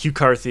 Hugh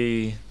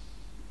Carthy,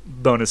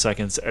 bonus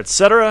seconds,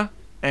 etc.,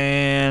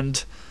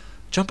 and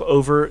jump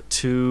over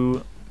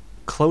to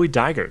Chloe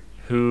Dygert,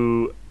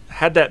 who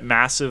had that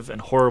massive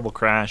and horrible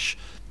crash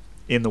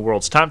in the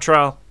World's Time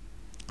Trial.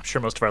 I'm sure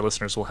most of our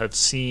listeners will have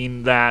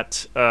seen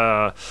that.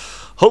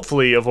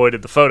 Hopefully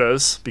avoided the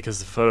photos, because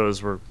the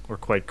photos were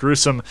quite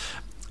gruesome.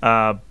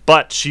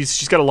 But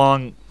she's got a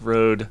long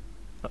road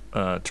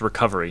to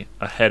recovery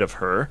ahead of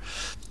her.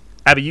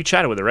 Abby, you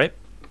chatted with her, right?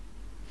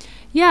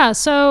 Yeah,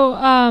 so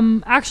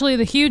actually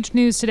the huge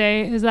news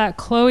today is that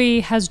Chloe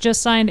has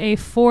just signed a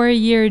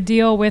 4-year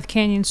deal with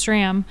Canyon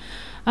SRAM.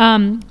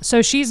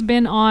 So she's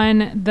been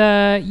on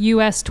the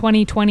US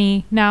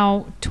 2020,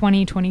 now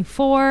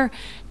 2024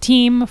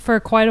 team for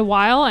quite a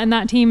while, and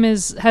that team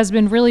has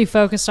been really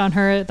focused on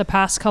her the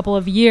past couple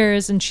of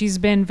years, and she's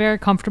been very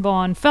comfortable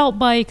on felt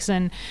bikes,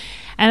 and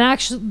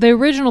actually the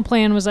original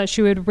plan was that she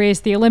would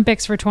race the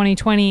Olympics for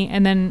 2020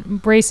 and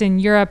then race in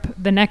Europe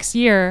the next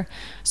year.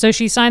 So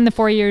she signed the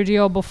 4-year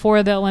deal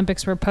before the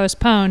Olympics were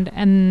postponed,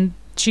 and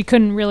she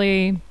couldn't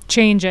really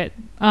change it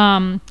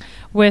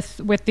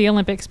with the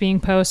Olympics being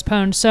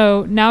postponed.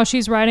 So now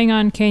she's riding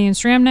on Canyon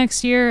SRAM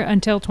next year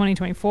until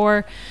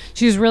 2024.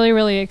 She's really,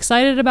 really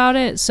excited about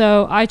it.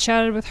 So I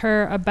chatted with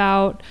her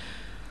about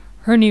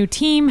her new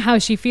team, how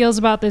she feels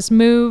about this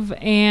move,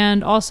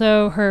 and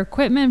also her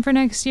equipment for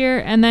next year.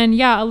 And then,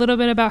 a little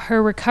bit about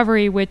her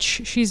recovery, which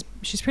she's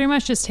pretty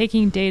much just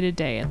taking day to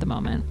day at the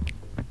moment.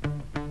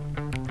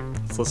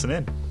 Let's listen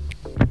in.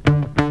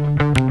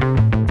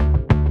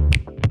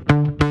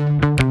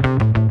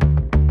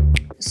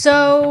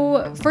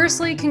 So,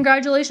 firstly,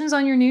 congratulations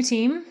on your new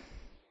team.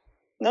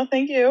 No,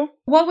 thank you.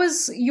 What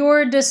was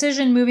your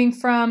decision moving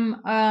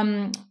from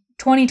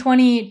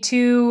 2020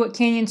 to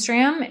Canyon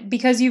SRAM?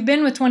 Because you've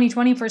been with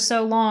 2020 for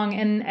so long,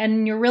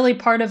 and you're really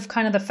part of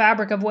kind of the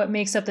fabric of what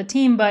makes up the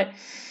team. But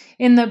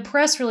in the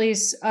press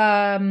release,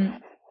 the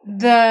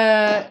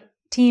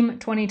Team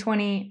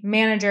 2020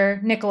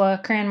 manager,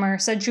 Nicola Cranmer,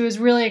 said she was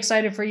really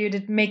excited for you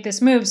to make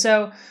this move.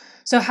 So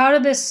how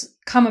did this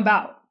come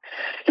about?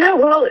 Yeah,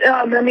 well,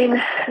 I mean,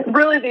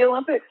 really the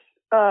Olympics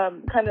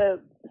kind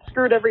of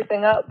screwed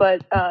everything up,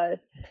 but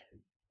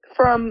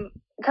from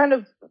kind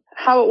of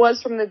how it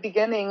was from the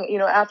beginning,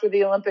 after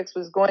the Olympics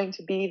was going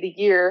to be the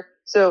year,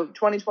 so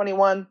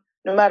 2021,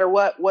 no matter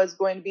what, was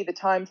going to be the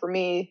time for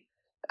me.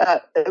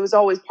 It was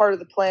always part of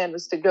the plan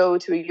was to go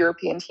to a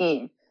European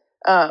team,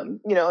 and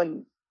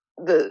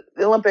the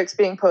Olympics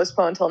being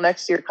postponed until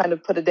next year kind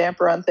of put a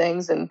damper on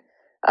things. And,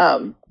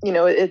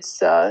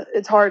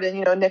 it's hard.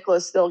 And,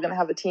 Nicola's still going to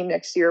have a team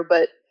next year,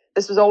 but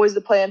this was always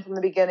the plan from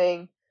the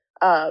beginning.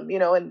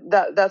 And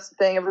that's the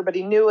thing.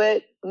 Everybody knew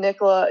it.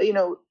 Nicola,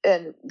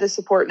 and the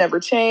support never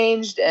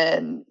changed.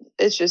 And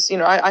it's just,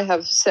 I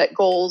have set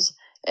goals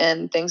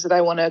and things that I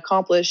want to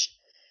accomplish.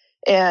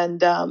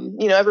 And,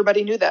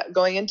 everybody knew that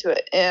going into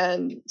it.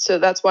 And so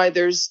that's why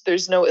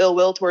there's no ill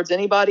will towards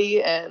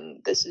anybody.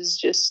 And this is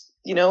just,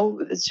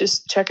 it's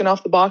just checking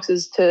off the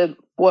boxes to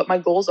what my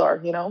goals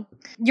are,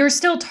 You're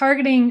still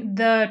targeting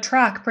the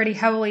track pretty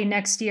heavily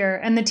next year,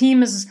 and the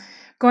team is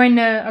going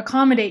to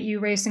accommodate you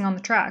racing on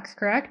the track,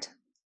 correct?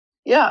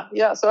 Yeah.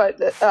 So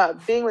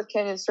being with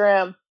Canyon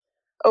SRAM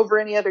over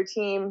any other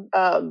team,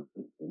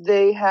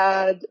 they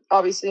had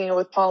obviously,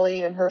 with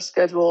Pauline and her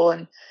schedule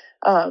and,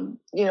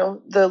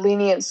 the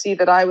leniency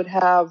that I would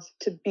have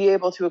to be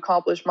able to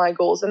accomplish my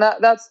goals. And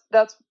that's,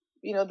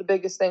 the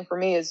biggest thing for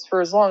me is for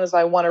as long as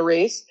I want to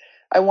race,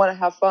 I want to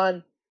have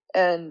fun.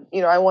 And,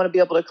 I want to be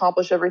able to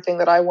accomplish everything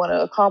that I want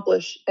to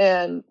accomplish.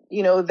 And,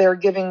 they're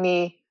giving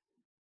me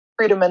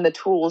freedom and the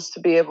tools to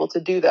be able to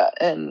do that.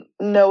 And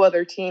no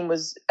other team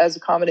was as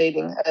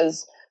accommodating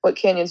as what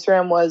Canyon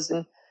SRAM was.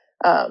 And,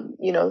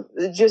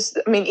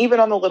 even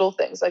on the little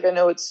things, like I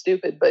know it's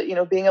stupid, but,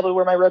 being able to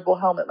wear my Red Bull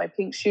helmet, my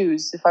pink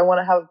shoes, if I want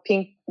to have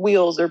pink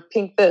wheels or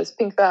pink this,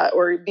 pink that,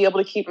 or be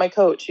able to keep my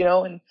coach,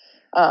 and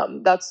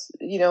that's,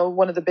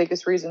 one of the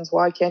biggest reasons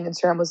why Canyon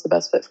SRAM was the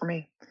best fit for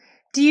me.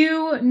 Do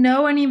you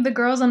know any of the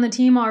girls on the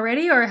team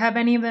already, or have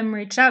any of them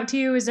reached out to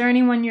you? Is there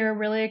anyone you're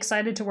really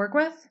excited to work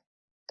with?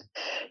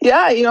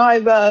 Yeah,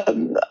 I've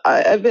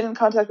been in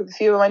contact with a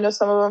few of them. I know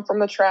some of them from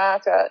the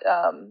track.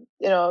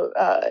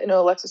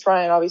 Alexis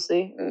Ryan,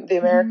 obviously, the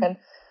American.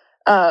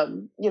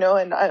 And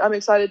I'm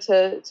excited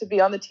to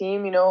be on the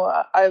team.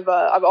 I've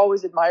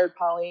always admired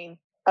Pauline.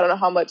 I don't know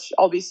how much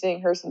I'll be seeing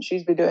her since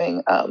she's been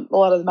doing a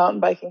lot of the mountain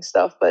biking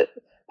stuff, but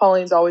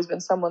Pauline's always been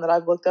someone that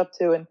I've looked up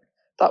to and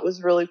thought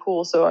was really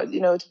cool. So,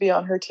 to be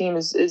on her team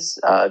is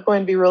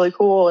going to be really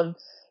cool. And,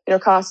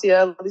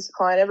 Kasia, Lisa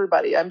Klein,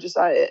 everybody.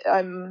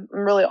 I'm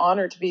really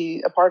honored to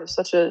be a part of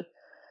such a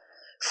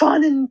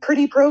fun and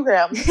pretty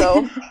program.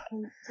 So,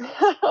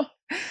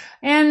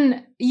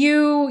 and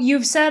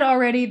you've said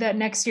already that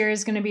next year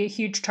is going to be a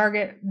huge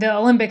target. The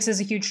Olympics is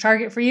a huge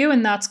target for you,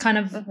 and that's kind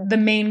of the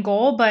main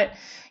goal. But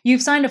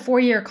you've signed a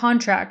 4-year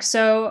contract,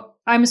 so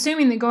I'm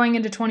assuming that going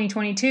into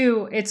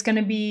 2022, it's going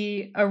to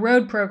be a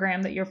road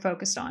program that you're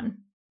focused on.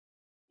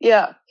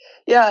 Yeah.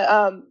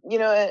 And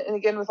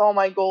again, with all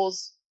my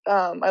goals,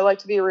 I like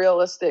to be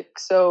realistic.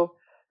 So,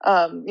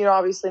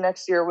 obviously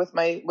next year with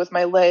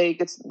my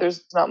leg,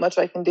 there's not much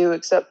I can do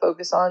except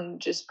focus on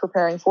just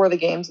preparing for the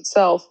games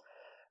itself.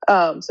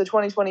 So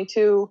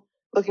 2022,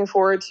 looking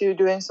forward to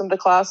doing some of the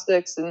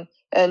classics and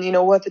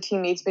what the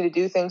team needs me to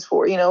do things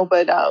for,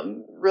 but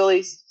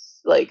really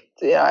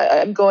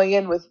I'm going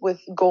in with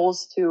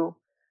goals to,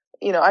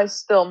 I'm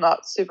still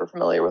not super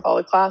familiar with all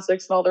the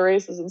classics and all the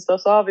races and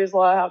stuff. So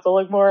obviously I have to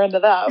look more into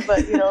that.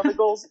 But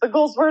the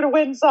goals were to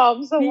win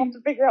some, so we'll have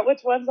to figure out which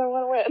ones I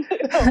want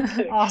to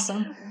win.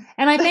 Awesome.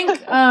 And I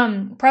think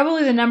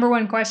probably the number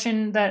one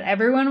question that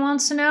everyone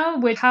wants to know,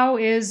 how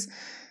is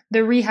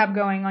the rehab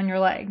going on your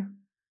leg?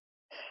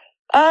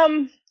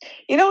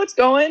 It's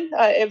going.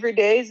 Every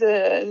day is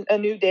a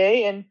new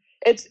day, and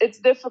it's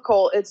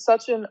difficult. It's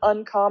such an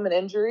uncommon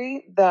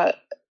injury that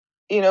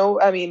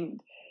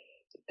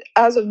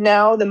as of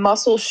now, the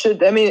muscles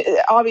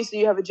obviously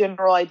you have a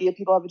general idea.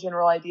 People have a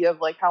general idea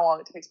of like how long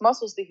it takes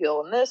muscles to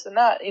heal and this and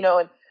that,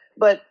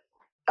 but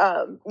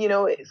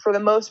for the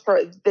most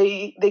part,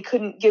 they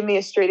couldn't give me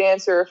a straight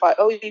answer.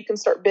 You can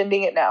start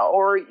bending it now,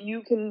 or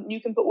you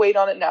can put weight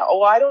on it now.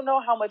 Oh, I don't know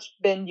how much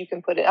bend you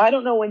can put in. I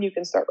don't know when you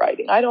can start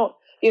riding. I don't,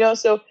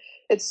 so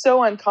it's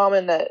so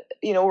uncommon that,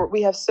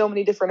 we have so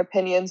many different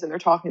opinions and they're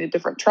talking to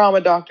different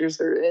trauma doctors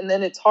and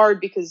then it's hard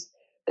because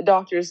the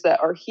doctors that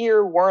are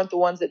here weren't the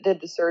ones that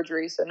did the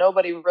surgery. So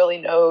nobody really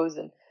knows.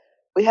 And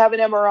we have an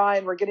MRI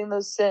and we're getting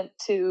those sent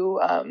to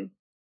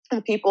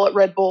the people at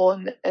Red Bull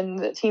and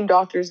the team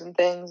doctors and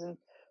things. And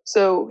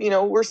so,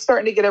 we're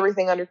starting to get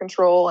everything under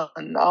control.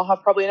 And I'll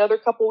have probably another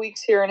couple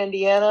weeks here in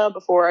Indiana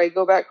before I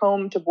go back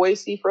home to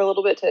Boise for a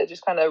little bit to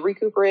just kind of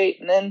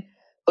recuperate. And then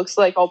looks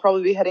like I'll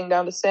probably be heading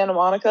down to Santa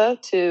Monica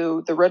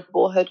to the Red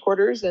Bull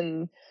headquarters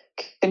and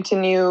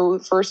continue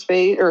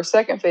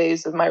second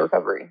phase of my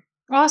recovery.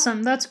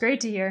 Awesome. That's great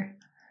to hear.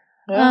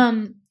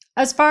 Yeah.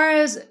 As far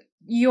as,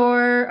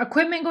 your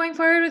equipment going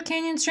forward with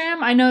Canyon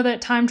SRAM? I know that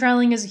time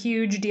trialing is a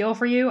huge deal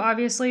for you.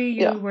 Obviously,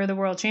 you were the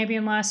world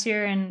champion last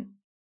year, and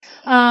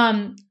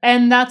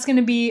that's going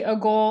to be a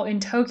goal in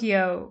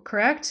Tokyo,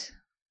 correct?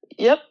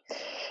 Yep.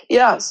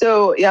 Yeah.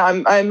 So yeah,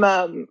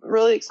 I'm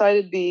really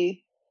excited to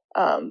be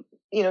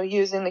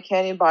using the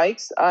Canyon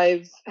bikes.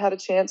 I've had a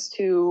chance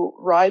to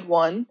ride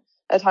a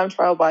time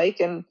trial bike,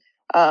 and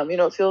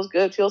it feels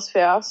good, it feels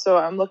fast. So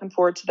I'm looking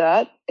forward to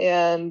that.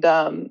 And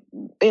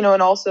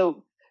and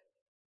also,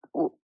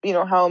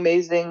 how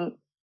amazing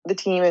the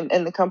team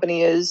and the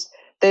company is.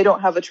 They don't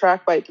have a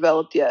track bike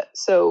developed yet,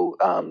 so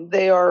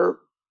they are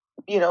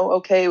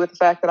okay with the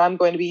fact that I'm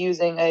going to be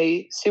using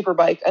a super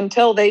bike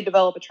until they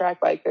develop a track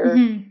bike. They're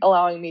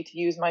allowing me to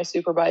use my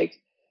super bike,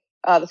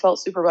 the Felt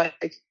super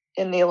bike,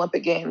 in the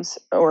Olympic Games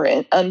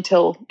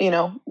until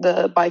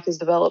the bike is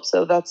developed.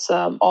 So that's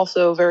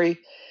also a very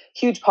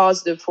huge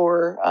positive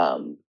for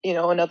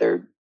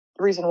another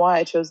reason why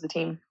I chose the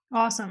team.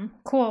 Awesome.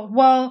 Cool.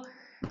 Well,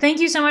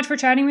 thank you so much for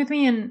chatting with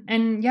me,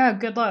 and yeah,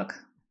 good luck.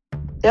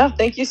 Yeah,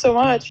 thank you so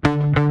much.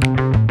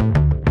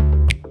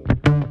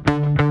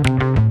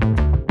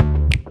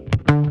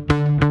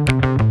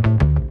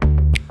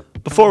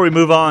 Before we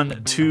move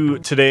on to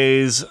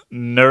today's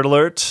Nerd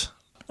Alert,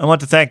 I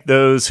want to thank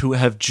those who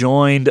have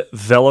joined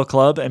Velo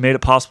Club and made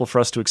it possible for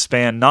us to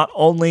expand not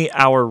only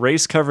our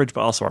race coverage,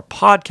 but also our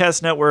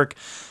podcast network,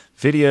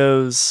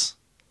 videos,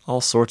 all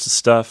sorts of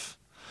stuff.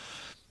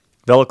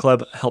 Velo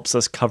Club helps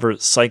us cover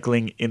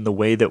cycling in the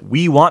way that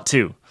we want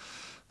to.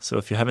 So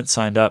if you haven't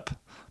signed up,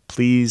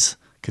 please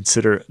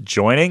consider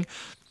joining.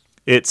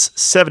 It's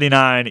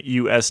 $79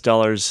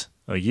 US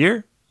a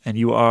year, and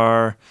you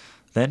are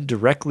then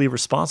directly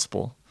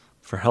responsible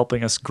for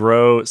helping us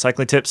grow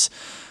Cycling Tips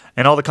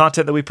and all the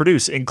content that we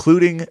produce,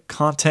 including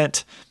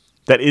content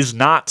that is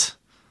not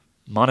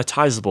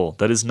monetizable,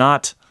 that is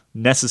not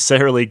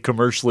necessarily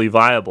commercially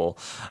viable.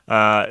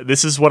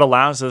 This is what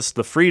allows us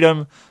the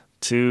freedom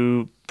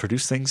to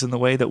produce things in the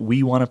way that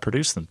we want to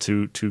produce them,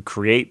 to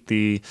create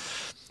the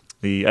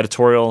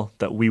editorial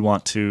that we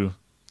want to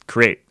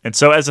create. And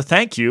so as a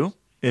thank you,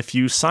 if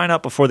you sign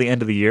up before the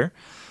end of the year,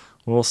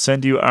 we'll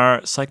send you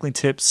our Cycling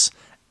Tips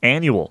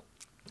Annual,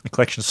 a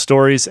collection of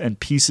stories and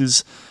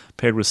pieces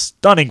paired with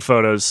stunning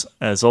photos,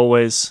 as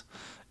always.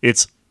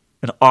 It's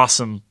an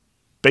awesome,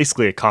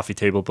 basically a coffee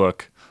table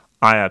book.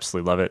 I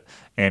absolutely love it.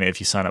 And if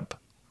you sign up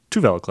to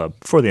Velo Club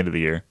before the end of the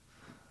year,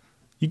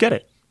 you get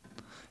it.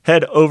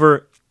 Head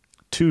over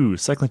to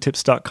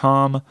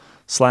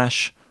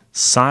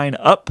cyclingtips.com/sign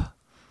up.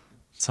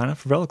 Sign up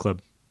for Velo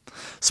Club.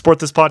 Support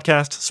this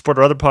podcast, support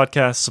our other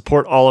podcasts,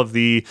 support all of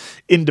the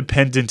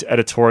independent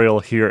editorial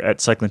here at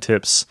Cycling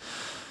Tips.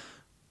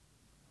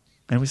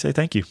 And we say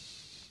thank you.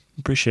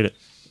 Appreciate it.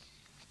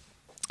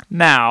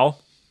 Now,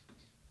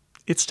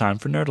 it's time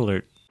for Nerd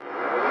Alert.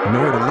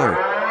 Nerd alert,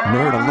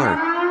 nerd alert,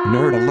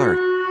 nerd alert,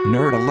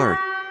 nerd alert,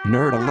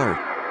 nerd alert,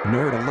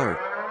 nerd alert,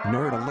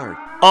 nerd alert.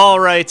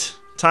 All right,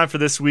 time for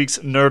this week's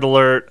Nerd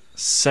Alert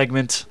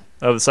segment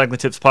of the Cycling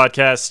Tips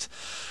podcast.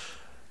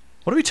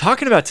 What are we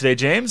talking about today,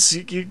 James?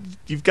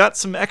 You've got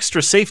some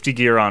extra safety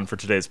gear on for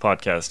today's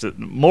podcast,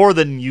 more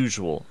than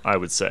usual, I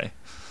would say.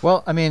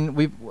 Well, I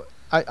mean,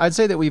 I'd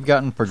say that we've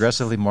gotten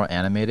progressively more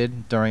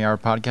animated during our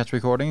podcast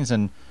recordings,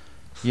 and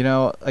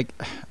like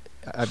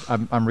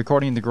I'm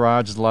recording in the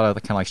garage. There's a lot of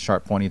kind of like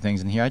sharp, pointy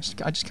things in here. I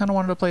just kind of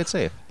wanted to play it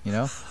safe, You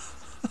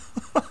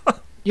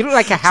look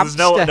like a hamster.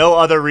 So there's no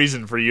other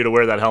reason for you to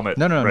wear that helmet.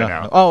 No.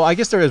 Now. Oh, I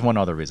guess there is one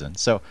other reason.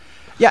 So,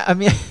 yeah, I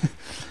mean,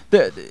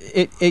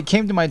 it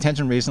came to my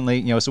attention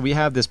recently. So we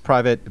have this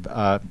private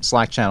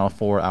Slack channel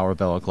for our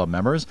Velo Club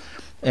members,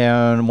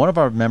 and one of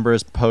our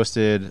members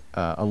posted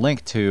a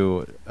link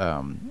to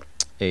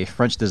a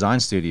French design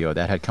studio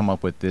that had come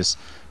up with this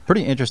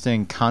pretty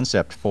interesting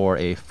concept for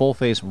a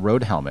full-face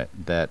road helmet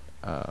that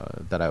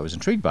I was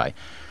intrigued by.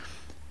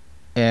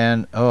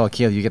 And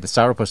Keel, you get the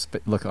sourpuss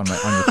look on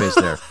your face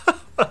there.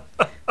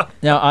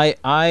 Now,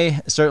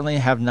 I certainly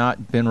have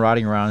not been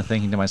riding around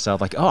thinking to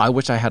myself like, I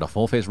wish I had a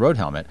full-face road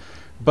helmet.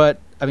 But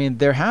I mean,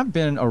 there have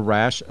been a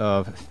rash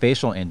of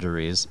facial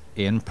injuries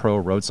in pro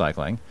road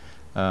cycling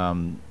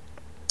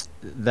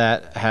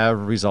that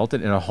have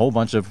resulted in a whole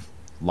bunch of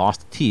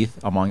lost teeth,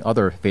 among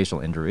other facial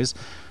injuries.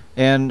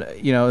 And,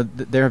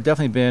 there have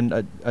definitely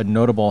been a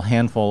notable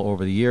handful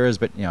over the years,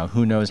 but,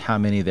 who knows how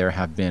many there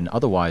have been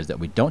otherwise that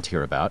we don't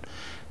hear about.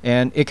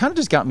 And it kind of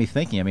just got me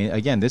thinking. I mean,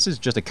 again, this is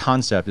just a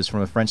concept. It's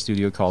from a French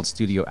studio called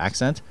Studio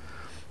Accent.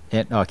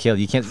 And, Kale,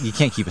 you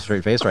can't keep a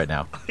straight face right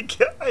now. I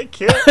can't.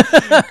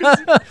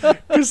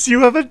 Because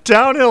you have a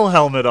downhill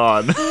helmet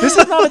on. This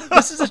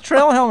is a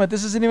trail helmet.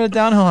 This isn't even a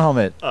downhill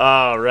helmet.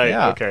 Oh, right.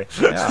 Yeah. Okay.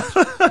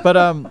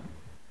 Yeah.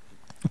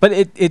 But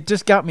it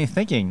just got me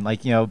thinking,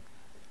 like,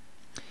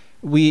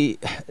 with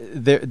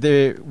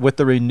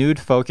the renewed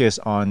focus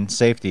on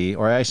safety,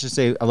 or I should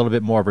say a little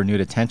bit more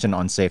renewed attention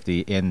on safety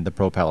in the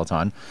pro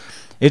peloton,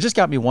 it just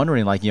got me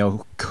wondering, like,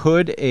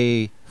 could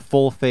a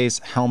full face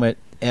helmet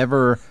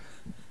ever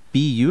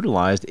be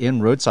utilized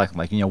in road cycling?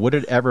 Like, would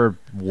it ever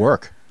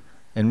work?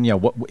 And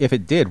what if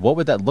it did? What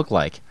would that look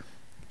like?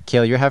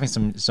 Kayla, you're having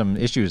some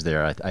issues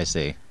there. I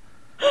see.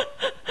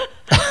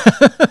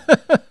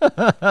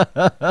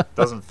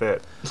 Doesn't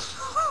fit.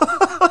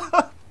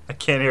 I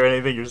can't hear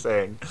anything you're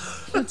saying.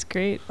 That's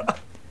great.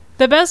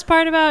 The best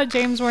part about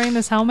James wearing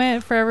this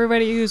helmet for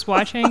everybody who's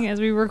watching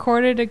is we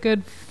recorded a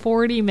good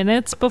 40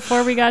 minutes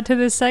before we got to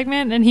this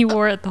segment, and he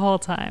wore it the whole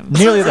time.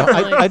 Nearly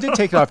I did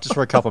take it off just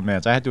for a couple of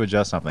minutes. I had to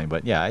adjust something,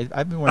 but yeah,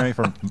 I've been wearing it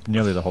for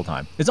nearly the whole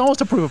time. It's almost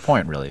to prove a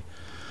point, really.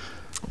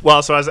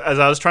 Well, so as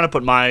I was trying to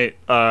put my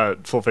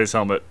full face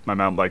helmet, my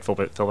mountain bike full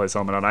face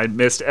helmet on, I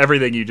missed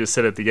everything you just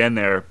said at the end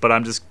there. But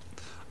I'm just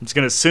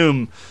going to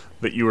assume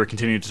that you were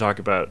continuing to talk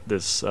about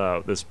this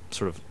this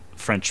sort of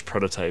French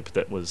prototype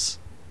that was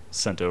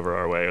sent over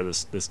our way, or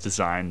this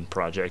design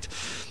project.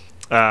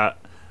 I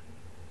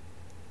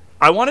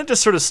wanted to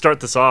sort of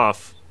start this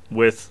off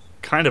with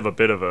kind of a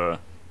bit of a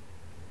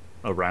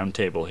round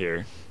table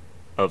here.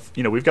 Of,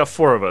 we've got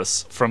four of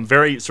us from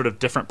very sort of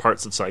different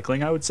parts of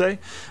cycling, I would say.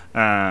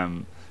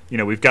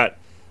 We've got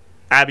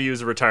Abby, who's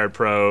a retired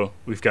pro.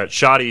 We've got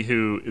Shadi,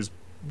 who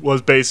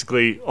was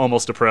basically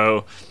almost a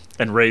pro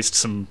and raced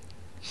some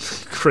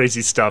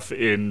crazy stuff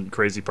in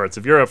crazy parts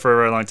of Europe for a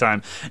very long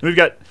time. And we've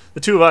got the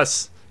two of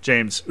us,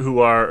 James, who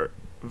are,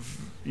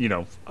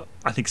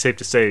 I think safe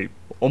to say,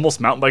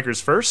 almost mountain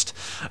bikers first.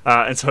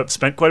 And so I've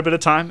spent quite a bit of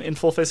time in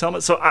full face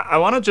helmets. So I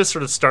want to just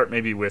sort of start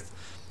maybe with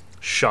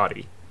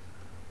Shadi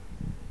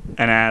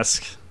and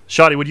ask,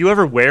 Shadi, would you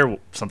ever wear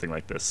something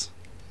like this?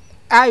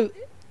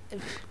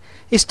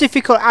 It's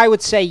difficult. I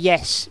would say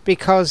yes,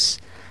 because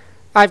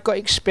I've got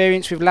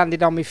experience with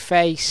landing on my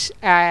face.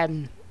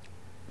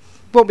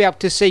 Won't be able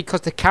to see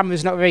because the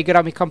camera's not very good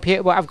on my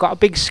computer, but I've got a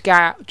big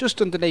scar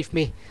just underneath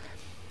me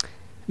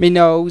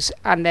nose,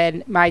 and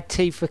then my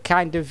teeth were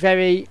kind of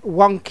very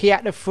wonky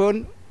at the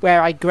front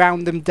where I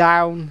ground them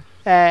down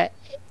when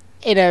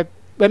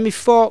my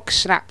fork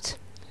snapped.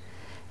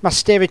 My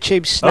steerer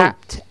tube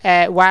snapped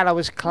while I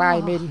was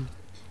climbing.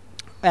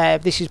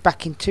 This is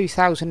back in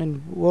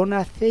 2001,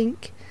 I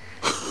think.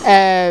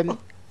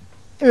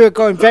 We were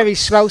going very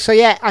slow, so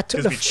yeah, I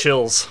took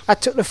chills. I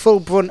took the full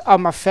brunt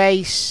on my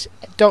face.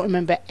 Don't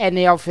remember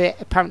any of it.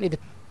 Apparently,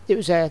 it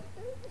was a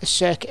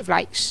circuit of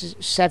like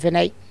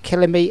 7-8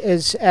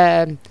 kilometers,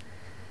 and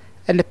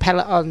the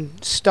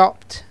peloton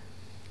stopped,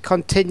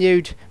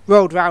 continued,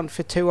 rode round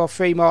for 2 or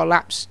 3 more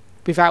laps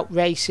without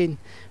racing,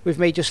 with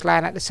me just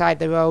lying at the side of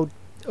the road,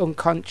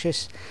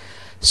 unconscious.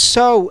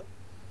 So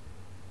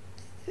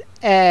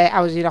I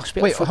was in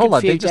hospital. Wait, for hold a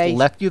on. few They just days.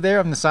 left you there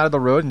on the side of the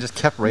road and just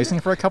kept racing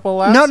for a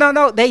couple of laps?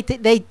 No. They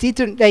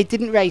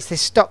didn't race. They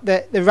stopped.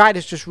 The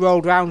riders just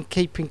rolled around,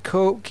 keeping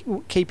cool,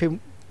 keeping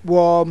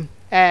warm,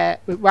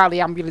 while the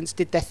ambulance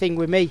did their thing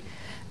with me.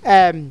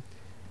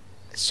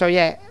 So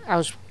yeah,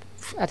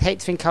 I'd hate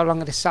to think how long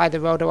on the side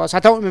of the road I was. I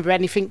don't remember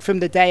anything from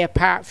the day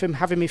apart from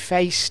having my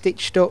face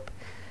stitched up,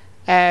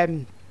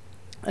 and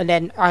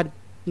then I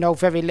know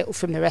very little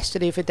from the rest of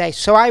the other day.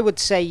 So I would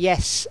say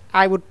yes,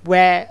 I would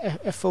wear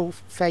a full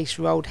face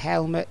road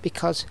helmet,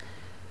 because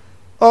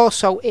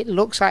also it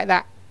looks like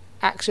that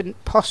accident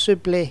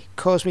possibly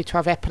caused me to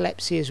have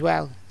epilepsy as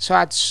well. So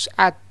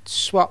I'd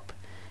swap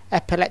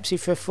epilepsy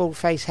for a full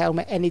face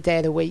helmet any day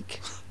of the week.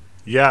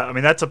 Yeah, I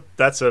mean that's a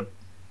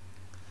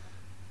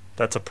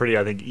pretty,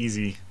 I think,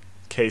 easy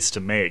case to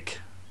make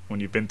when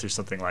you've been through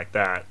something like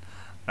that.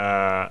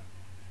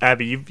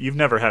 Abby, you've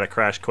never had a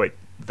crash quite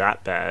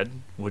that bad.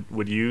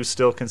 Would you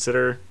still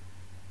consider?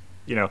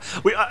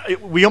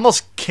 We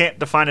almost can't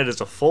define it as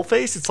a full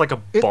face. It's like a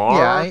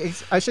bar.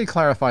 I should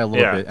clarify a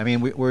little bit. I mean,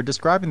 we're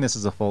describing this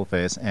as a full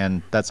face,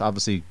 and that's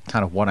obviously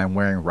kind of what I'm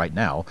wearing right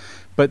now.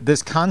 But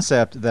this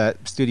concept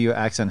that Studio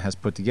Accent has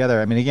put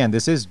together, I mean, again,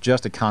 this is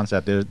just a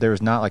concept.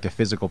 There's not like a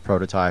physical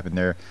prototype, and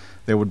there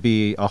would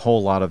be a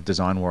whole lot of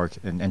design work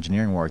and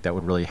engineering work that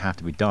would really have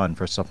to be done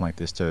for something like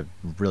this to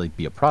really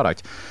be a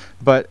product.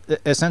 But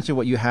essentially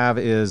what you have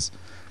is,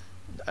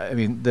 I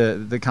mean,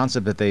 the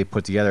concept that they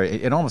put together,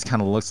 it almost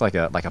kind of looks like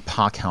a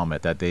POC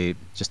helmet that they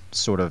just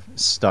sort of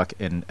stuck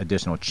an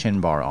additional chin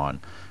bar on.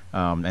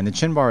 And the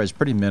chin bar is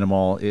pretty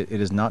minimal. It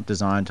is not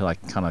designed to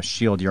like kind of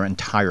shield your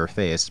entire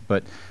face,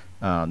 but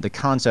the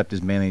concept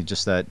is mainly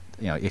just that,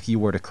 if you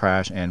were to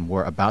crash and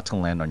were about to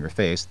land on your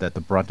face, that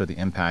the brunt of the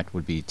impact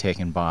would be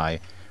taken by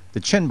the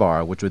chin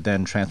bar, which would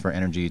then transfer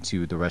energy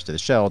to the rest of the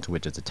shell to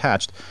which it's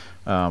attached.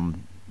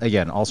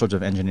 Again, all sorts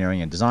of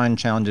engineering and design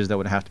challenges that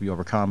would have to be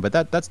overcome, but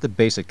that's the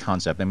basic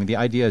concept. I mean, the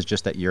idea is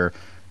just that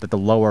the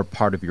lower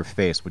part of your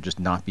face would just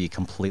not be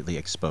completely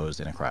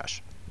exposed in a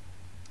crash.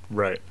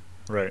 Right.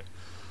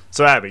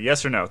 So Abby,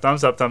 yes or no?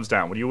 Thumbs up, thumbs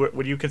down. Would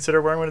you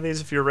consider wearing one of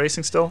these if you're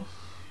racing still?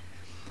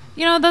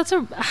 That's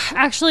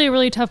actually a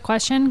really tough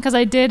question, because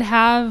I did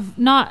have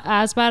not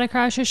as bad a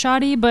crash as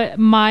Shadi, but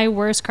my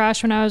worst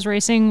crash when I was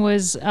racing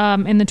was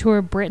in the Tour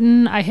of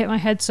Britain. I hit my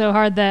head so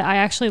hard that I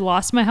actually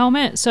lost my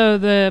helmet. So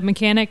the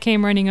mechanic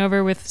came running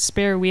over with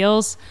spare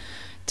wheels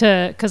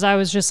because I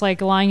was just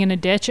like lying in a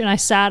ditch, and I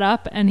sat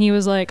up and he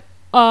was like,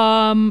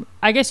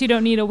 I guess you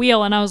don't need a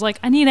wheel. And I was like,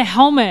 I need a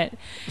helmet.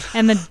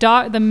 And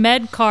the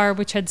med car,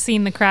 which had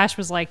seen the crash,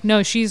 was like,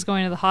 no, she's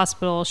going to the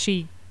hospital.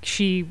 She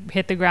she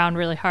hit the ground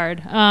really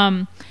hard.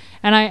 And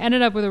I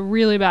ended up with a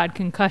really bad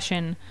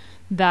concussion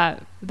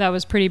that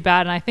was pretty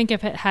bad. And I think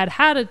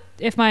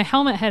if my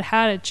helmet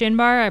had a chin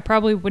bar, I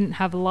probably wouldn't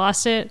have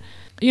lost it.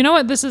 You know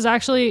what? This is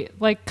actually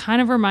like kind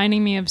of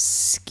reminding me of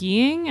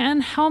skiing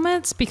and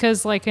helmets,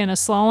 because like in a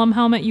slalom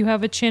helmet, you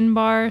have a chin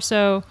bar.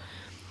 So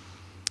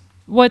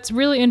what's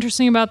really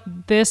interesting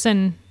about this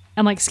and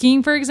like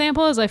skiing, for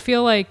example, is I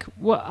feel like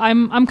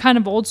I'm kind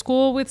of old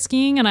school with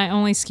skiing, and I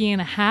only ski in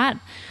a hat.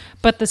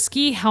 But the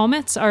ski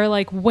helmets are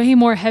like way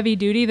more heavy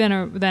duty than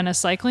a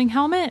cycling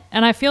helmet.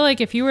 And I feel like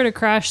if you were to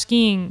crash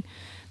skiing,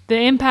 the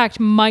impact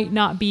might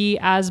not be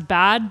as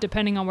bad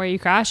depending on where you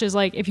crash. Is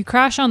like if you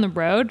crash on the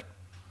road,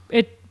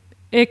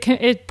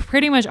 it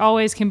pretty much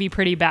always can be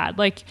pretty bad.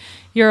 Like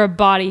you're a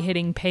body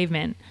hitting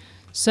pavement.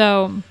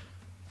 So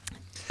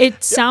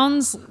it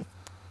sounds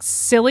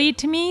silly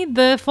to me,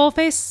 the full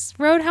face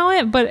road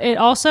helmet, but it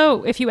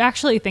also, if you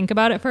actually think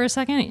about it for a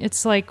second,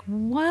 it's like,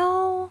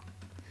 well,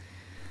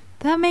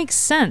 that makes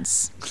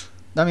sense.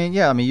 I mean,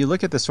 yeah. I mean, you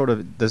look at the sort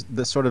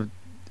of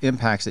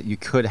impacts that you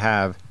could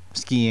have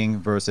skiing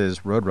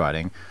versus road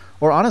riding,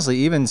 or honestly,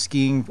 even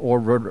skiing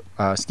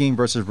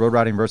versus road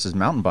riding versus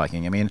mountain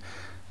biking. I mean,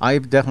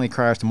 I've definitely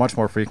crashed much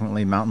more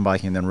frequently mountain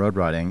biking than road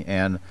riding,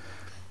 and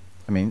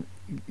I mean,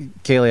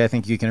 Kaylee, I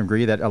think you can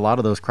agree that a lot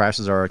of those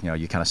crashes are,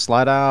 you kind of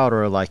slide out,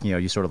 or like,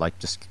 you sort of like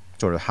just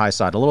sort of high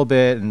side a little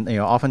bit, and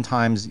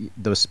oftentimes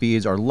those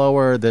speeds are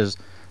lower. There's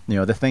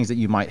the things that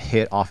you might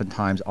hit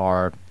oftentimes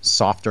are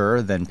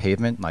softer than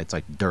pavement, like it's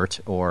like dirt,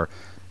 or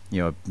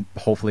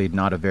hopefully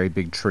not a very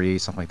big tree,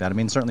 something like that. I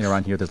mean, certainly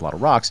around here there's a lot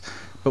of rocks,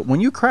 but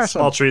when you crash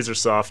small trees are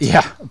soft.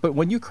 Yeah, but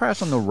when you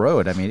crash on the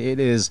road, I mean, it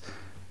is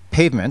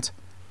pavement,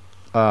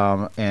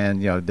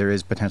 and there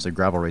is potentially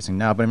gravel racing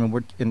now, but I mean,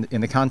 we're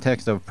in the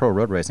context of pro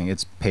road racing,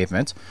 it's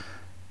pavement,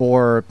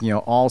 or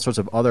all sorts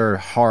of other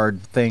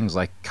hard things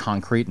like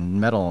concrete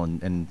and metal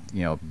and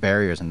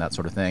barriers and that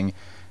sort of thing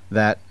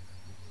that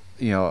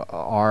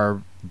are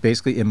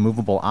basically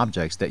immovable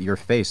objects that your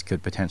face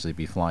could potentially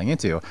be flying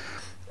into.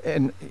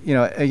 And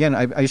again,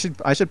 I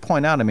should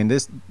point out, I mean,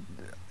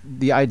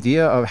 the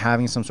idea of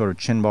having some sort of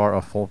chin bar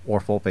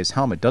or full face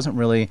helmet doesn't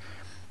really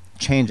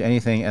change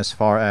anything as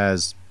far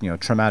as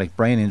traumatic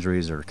brain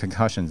injuries or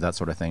concussions, that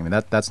sort of thing. I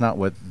mean, that's not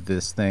what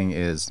this thing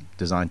is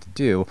designed to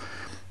do.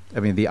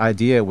 I mean, the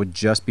idea would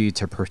just be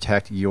to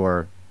protect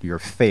your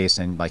face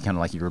and like kind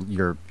of like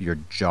your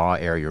jaw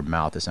area, your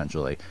mouth,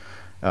 essentially.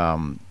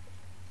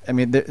 I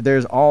mean,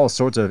 there's all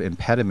sorts of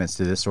impediments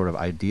to this sort of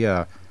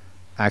idea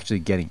actually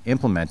getting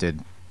implemented.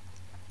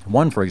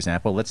 One, for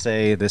example, let's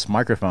say this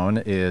microphone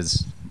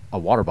is a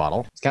water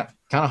bottle. It's kind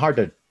of hard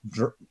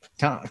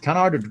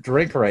to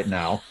drink right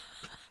now,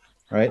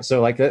 right?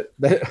 So like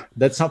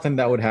that's something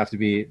that would have to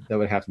be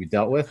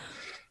dealt with.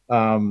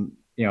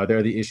 There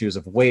are the issues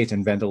of weight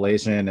and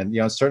ventilation,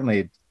 and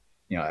certainly,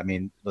 I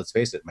mean, let's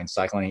face it. I mean,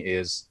 cycling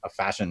is a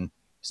fashion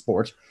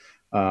sport,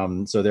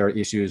 so there are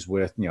issues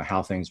with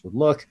how things would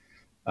look.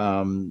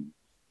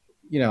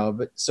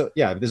 But so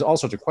yeah, there's all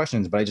sorts of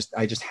questions, but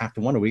I just have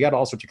to wonder. We got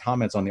all sorts of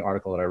comments on the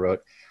article that I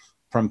wrote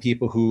from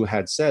people who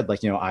had said,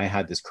 like, I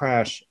had this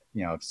crash,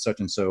 such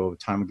and so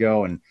time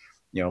ago, and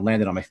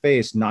landed on my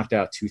face, knocked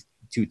out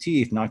two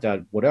teeth, knocked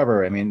out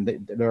whatever. I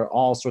mean, there are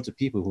all sorts of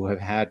people who have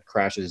had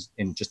crashes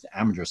in just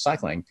amateur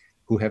cycling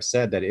who have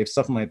said that if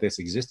something like this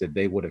existed,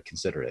 they would have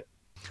considered it.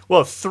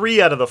 Well,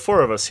 3 out of the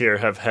 4 of us here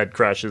have had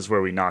crashes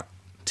where we knocked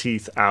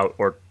teeth out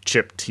or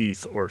chipped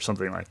teeth or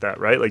something like that,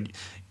 right? Like,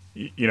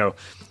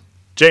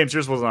 James,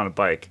 yours wasn't on a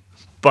bike,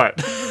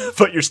 but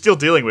you're still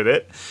dealing with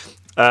it.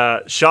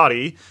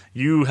 Shoddy,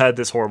 you had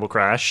this horrible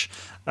crash.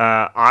 When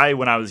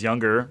I was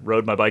younger,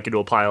 rode my bike into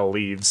a pile of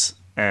leaves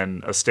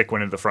and a stick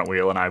went into the front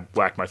wheel and I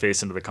whacked my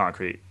face into the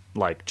concrete,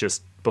 like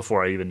just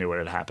before I even knew what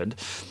had happened.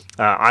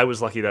 I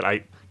was lucky that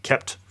I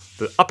kept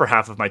the upper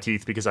half of my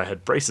teeth because I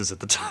had braces at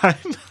the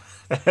time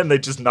and they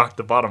just knocked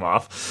the bottom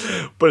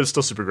off, but it's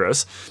still super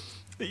gross.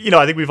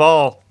 I think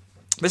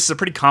this is a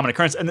pretty common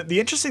occurrence. And the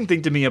interesting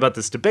thing to me about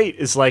this debate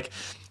is like,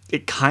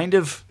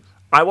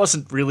 I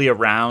wasn't really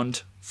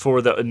around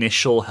for the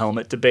initial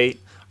helmet debate,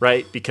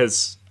 right?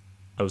 Because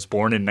I was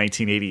born in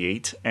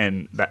 1988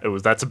 and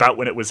that's about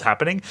when it was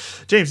happening.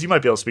 James, you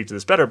might be able to speak to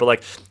this better, but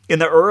like in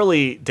the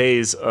early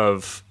days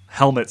of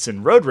helmets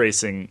in road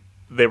racing,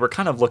 they were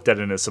kind of looked at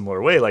in a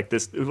similar way. Like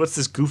what's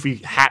this goofy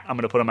hat I'm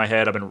going to put on my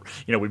head?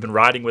 We've been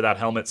riding without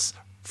helmets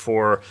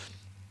for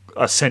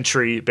a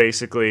century,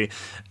 basically.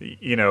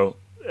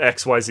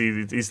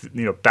 XYZ, these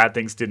bad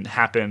things didn't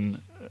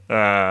happen,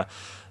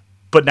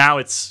 but now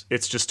it's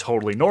just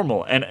totally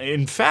normal. And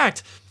in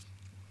fact,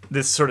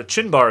 this sort of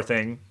chin bar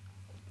thing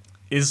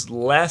is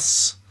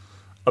less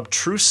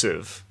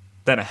obtrusive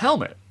than a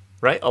helmet,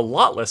 right? A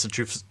lot less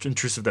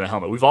intrusive than a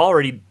helmet. We've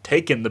already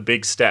taken the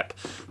big step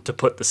to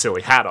put the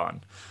silly hat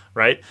on,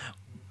 right?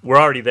 We're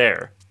already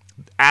there.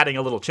 Adding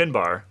a little chin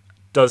bar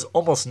does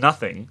almost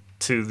nothing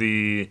to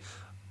the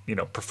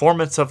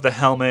performance of the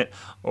helmet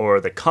or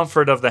the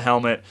comfort of the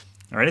helmet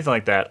or anything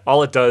like that.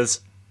 All it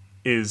does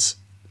is,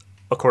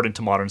 according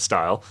to modern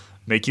style,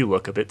 make you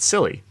look a bit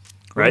silly.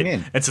 What do you right?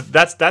 mean? And so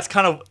that's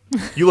kind of,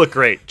 you look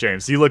great,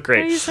 James. You look great.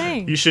 What are you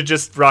saying? You should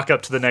just rock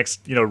up to the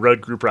next,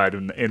 road group ride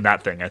in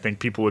that thing. I think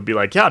people would be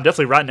like, yeah, I'm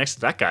definitely riding next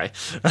to that guy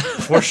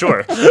for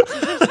sure.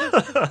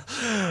 But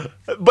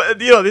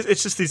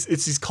it's just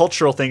these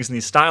cultural things and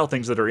these style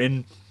things that are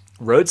in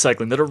road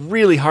cycling that are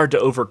really hard to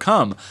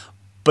overcome.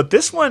 But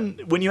this one,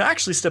 when you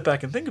actually step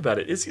back and think about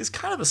it, is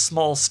kind of a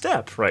small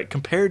step, right,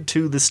 compared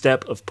to the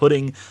step of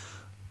putting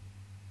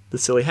the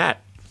silly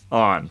hat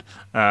on,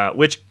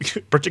 which,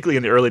 particularly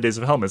in the early days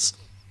of helmets,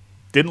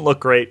 didn't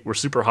look great, were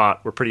super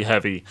hot, were pretty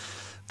heavy.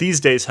 These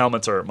days,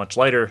 helmets are much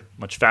lighter,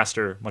 much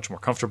faster, much more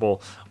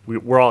comfortable.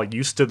 We're all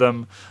used to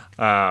them.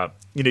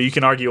 You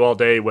can argue all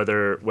day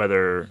whether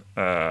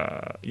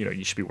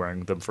you should be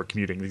wearing them for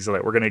commuting. Things like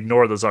that. We're going to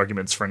ignore those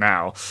arguments for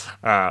now.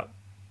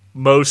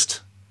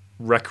 Most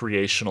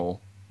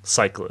recreational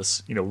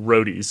cyclists,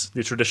 roadies,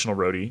 the traditional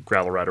roadie,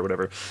 gravel rider,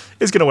 whatever,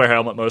 is going to wear a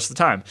helmet most of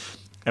the time,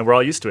 and we're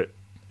all used to it.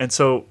 And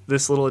so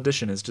this little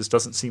addition just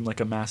doesn't seem like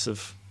a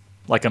massive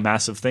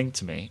thing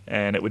to me,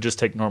 and it would just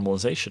take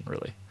normalization,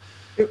 really.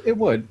 It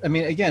would. I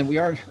mean,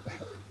 again,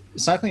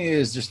 cycling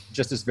is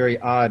just this very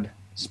odd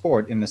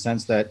sport in the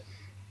sense that,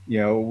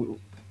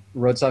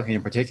 road cycling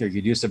in particular,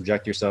 you do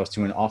subject yourselves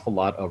to an awful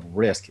lot of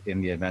risk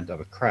in the event of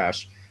a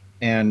crash.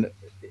 And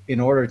in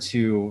order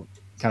to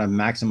kind of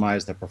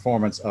maximize the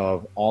performance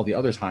of all the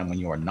other time when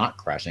you are not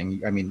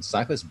crashing, I mean,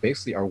 cyclists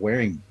basically are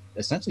wearing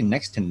essentially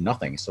next to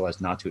nothing so as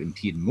not to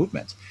impede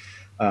movement.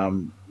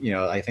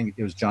 I think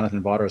it was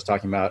Jonathan Vaughter was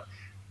talking about,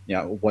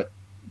 when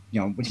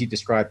he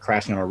described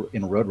crashing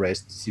in a road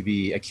race to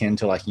be akin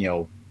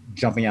to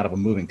jumping out of a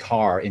moving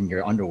car in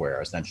your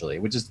underwear, essentially,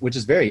 which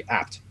is very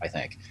apt, I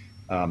think.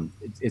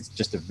 It's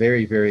just a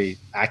very, very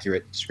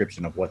accurate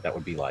description of what that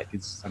would be like.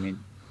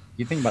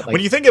 You think about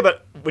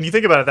when you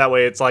think about it that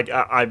way, it's like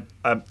I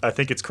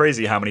think it's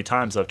crazy how many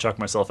times I've chucked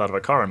myself out of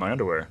a car in my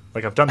underwear.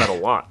 Like, I've done that a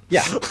lot.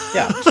 Yeah.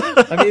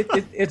 I mean,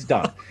 it's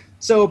done.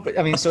 So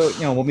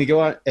when we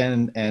go out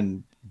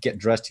and get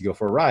dressed to go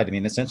for a ride, I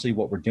mean, essentially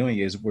what we're doing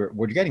is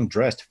we're getting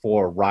dressed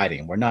for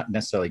riding. We're not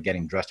necessarily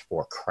getting dressed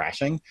for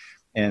crashing.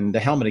 And the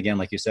helmet, again,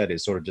 like you said,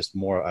 is sort of just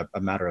more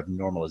a matter of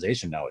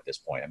normalization now at this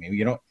point. I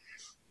mean,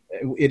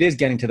 it is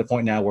getting to the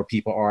point now where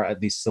people are at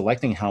least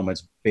selecting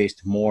helmets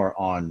based more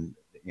on,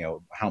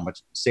 how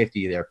much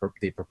safety they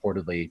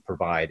purportedly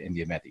provide in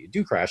the event that you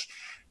do crash.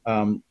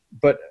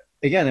 But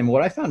again, and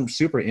what I found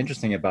super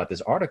interesting about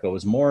this article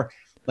was more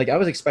like I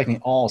was expecting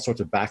all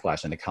sorts of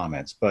backlash in the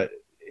comments, but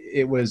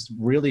it was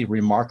really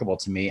remarkable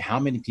to me how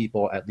many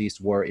people at least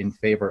were in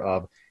favor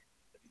of,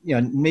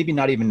 maybe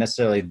not even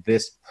necessarily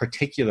this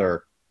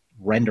particular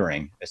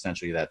rendering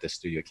essentially that this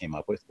studio came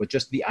up with, but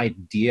just the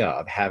idea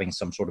of having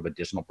some sort of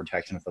additional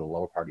protection for the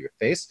lower part of your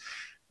face.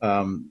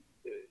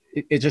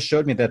 It just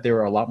showed me that there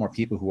are a lot more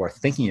people who are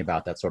thinking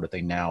about that sort of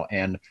thing now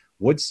and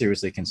would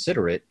seriously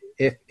consider it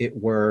if it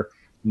were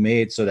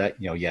made so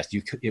that, yes,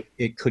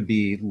 it could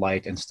be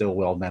light and still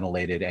well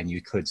ventilated and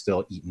you could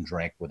still eat and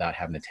drink without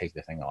having to take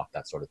the thing off,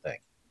 that sort of thing.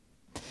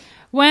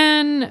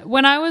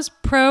 When I was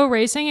pro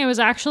racing, it was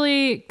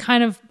actually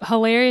kind of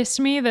hilarious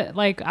to me that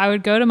I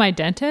would go to my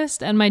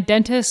dentist and my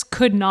dentist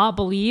could not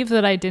believe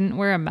that I didn't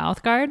wear a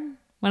mouth guard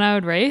when I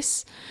would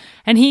race.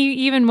 And he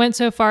even went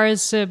so far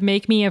as to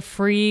make me a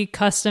free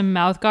custom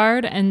mouth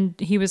guard. And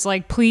he was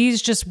like,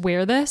 please just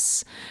wear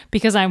this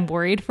because I'm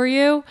worried for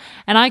you.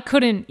 And I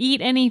couldn't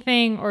eat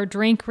anything or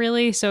drink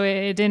really. So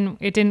it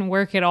didn't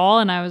work at all.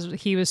 And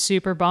he was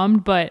super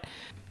bummed, but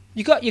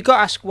you got to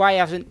ask, why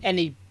hasn't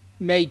any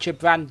major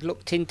brand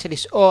looked into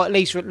this or at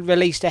least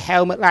released a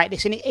helmet like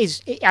this? And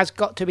it has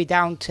got to be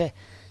down to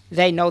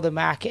they know the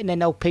market and they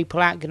know people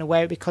aren't going to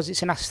wear it because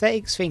it's an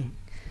aesthetics thing.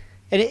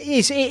 And it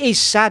is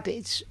sad.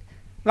 It's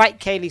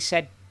like Kaylee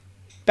said,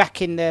 back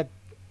in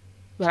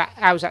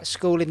I was at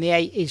school in the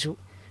 80s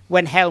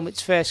when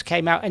helmets first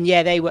came out, and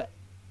yeah, they were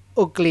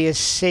ugly as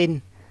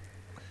sin.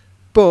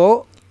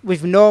 But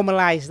we've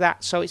normalised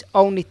that, so it's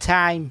only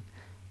time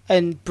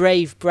and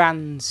brave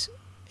brands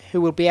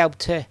who will be able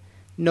to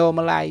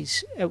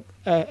normalise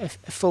a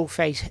full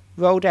face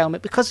road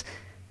helmet, because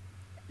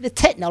the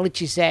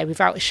technology's there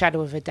without a shadow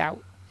of a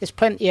doubt. There's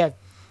plenty of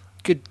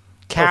good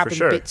carbon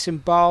bits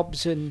and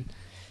bobs and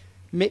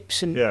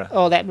MIPS and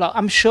all that.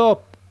 I'm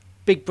sure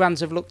big brands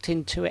have looked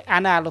into it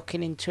and are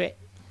looking into it,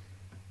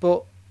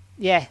 but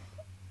yeah,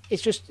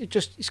 it's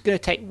going to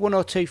take one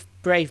or two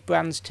brave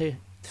brands to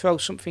throw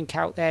something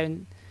out there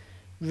and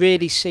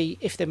really see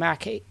if the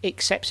market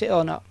accepts it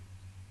or not.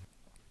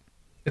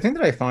 The thing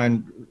that I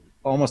find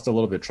almost a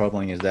little bit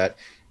troubling is that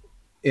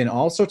in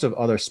all sorts of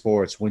other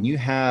sports, when you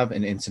have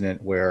an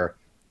incident where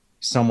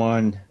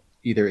someone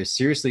either is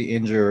seriously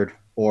injured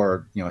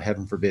or,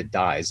 heaven forbid,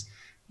 dies,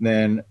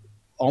 then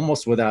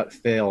almost without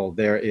fail,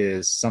 there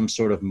is some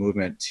sort of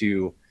movement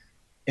to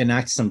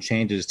enact some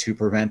changes to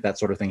prevent that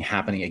sort of thing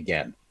happening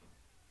again.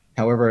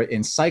 However,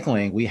 in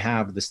cycling, we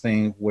have this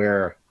thing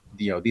where,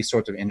 these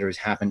sorts of injuries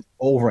happen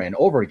over and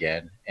over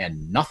again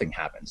and nothing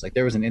happens. Like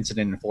there was an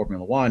incident in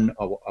Formula One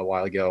a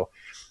while ago.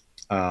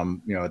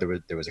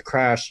 There was a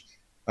crash.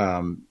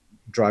 The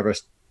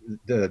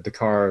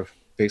car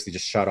basically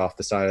just shot off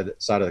the side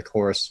of the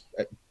course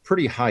at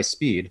pretty high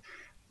speed,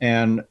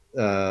 and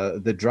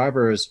the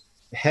driver's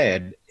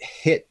head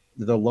hit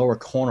the lower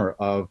corner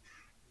of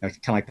kind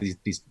of like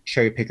these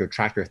cherry picker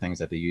tractor things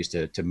that they use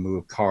to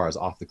move cars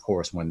off the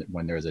course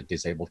when there's a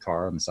disabled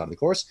car on the side of the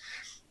course.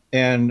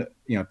 And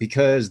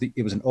because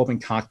it was an open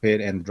cockpit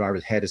and the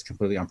driver's head is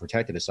completely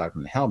unprotected aside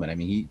from the helmet, I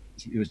mean,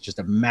 it was just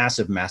a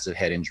massive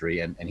head injury,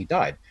 and he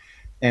died.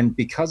 And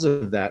because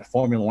of that,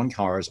 Formula One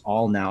cars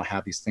all now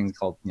have these things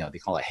called, they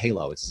call it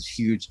halo. It's this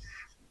huge,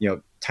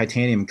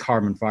 titanium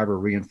carbon fiber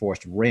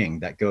reinforced ring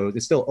that goes.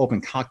 It's still open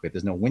cockpit.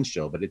 There's no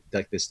windshield, but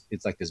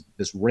it's like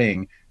this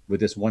ring with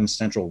this one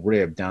central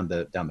rib down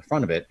the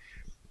front of it,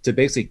 to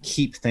basically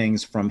keep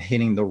things from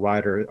hitting the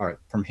rider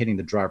or from hitting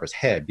the driver's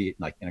head, be it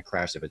like in a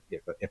crash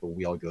if a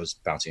wheel goes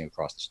bouncing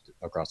across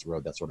the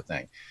road, that sort of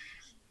thing.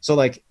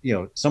 So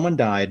someone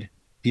died,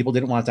 people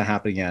didn't want it to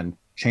happen again.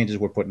 Changes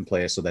were put in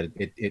place so that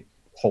it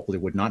hopefully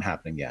would not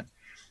happen again.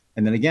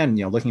 And then again,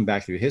 looking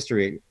back through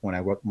history, when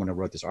I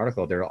wrote this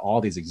article, there are all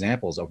these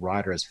examples of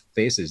riders'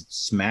 faces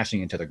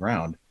smashing into the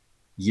ground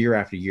year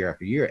after year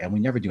after year, and we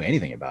never do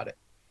anything about it.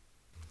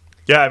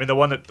 Yeah, I mean, the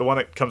one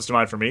that comes to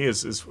mind for me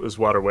is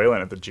Wouter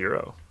Wayland at the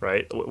Giro,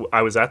 right?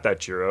 I was at that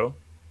Giro,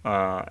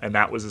 and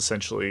that was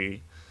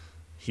essentially,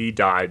 he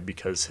died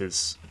because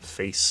his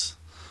face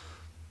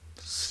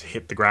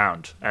hit the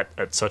ground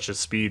at such a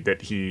speed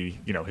that he,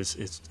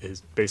 his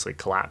basically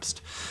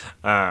collapsed.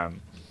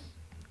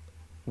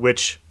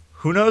 Which,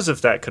 who knows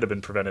if that could have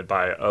been prevented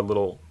by a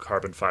little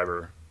carbon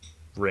fiber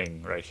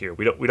ring right here.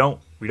 We don't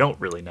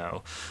really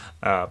know,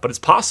 but it's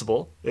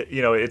possible.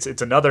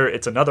 It's another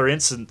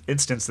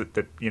instance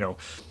that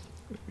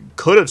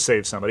could have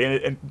saved somebody.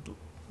 And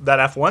that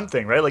F1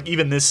 thing, right? Like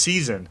even this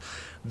season,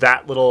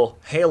 that little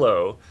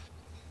halo,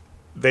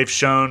 they've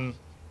shown.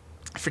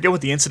 I forget what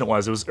the incident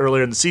was. It was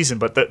earlier in the season,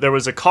 but there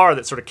was a car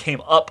that sort of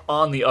came up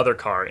on the other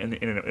car in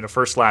a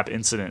first lap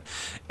incident,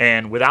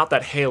 and without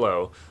that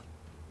halo,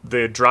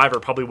 the driver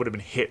probably would have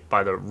been hit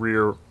by the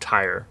rear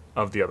tire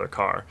of the other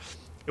car,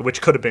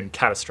 which could have been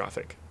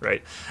catastrophic,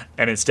 right?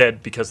 And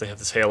instead, because they have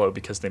this halo,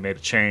 because they made a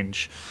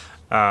change,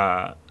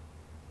 both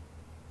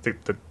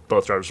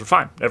drivers were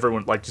fine.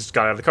 Everyone just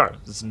got out of the car.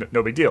 It's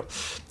no big deal.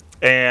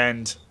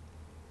 And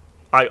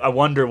I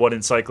wonder what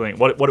in cycling,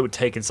 what it would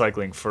take in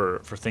cycling for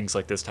things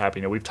like this to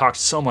happen. We've talked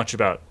so much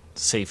about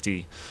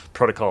safety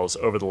protocols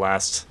over the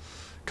last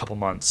couple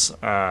months.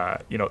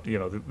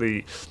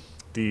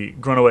 The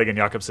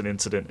Groenewegen-Jakobsen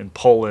incident in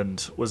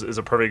Poland is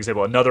a perfect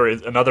example.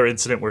 Another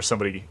incident where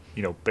somebody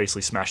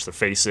basically smashed their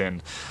face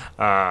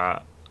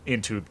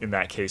into, in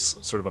that case,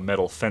 sort of a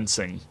metal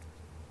fencing.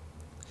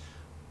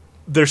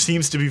 There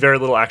seems to be very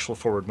little actual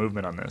forward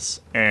movement on this,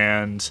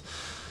 and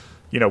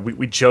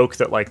we joke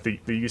that the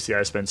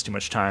UCI spends too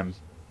much time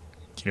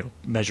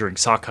measuring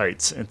sock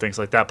heights and things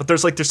like that, but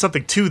there's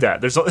something to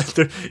that.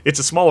 It's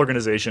a small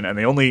organization, and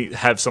they only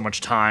have so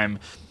much time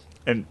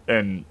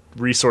and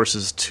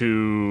resources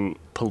to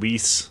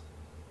police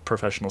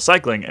professional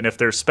cycling. And if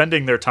they're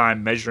spending their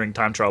time measuring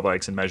time trial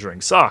bikes and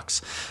measuring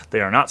socks, they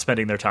are not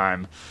spending their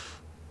time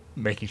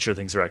making sure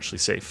things are actually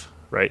safe,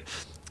 right?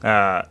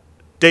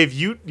 Dave,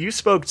 you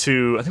spoke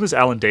to, I think it was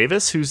Alan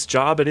Davis, whose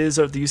job it is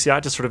of the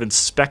UCI to sort of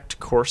inspect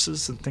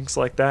courses and things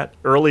like that.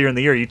 Earlier in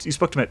the year, you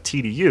spoke to him at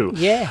TDU.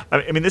 Yeah.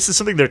 I mean, this is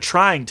something they're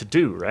trying to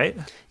do, right?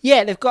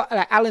 Yeah, they've got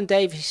Alan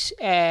Davis.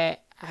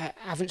 I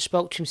haven't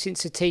spoke to him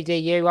since the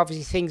TDU.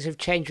 Obviously, things have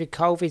changed with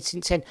COVID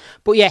since then.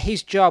 But yeah,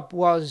 his job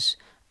was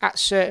at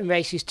certain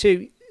races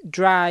to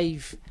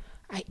drive.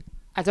 I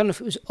don't know if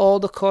it was all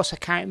the course. I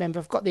can't remember.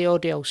 I've got the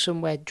audio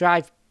somewhere.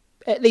 Drive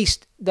at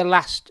least the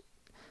last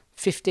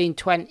 15,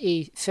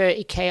 20,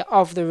 30k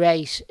of the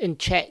race and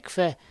check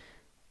for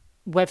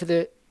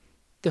whether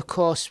the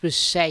course was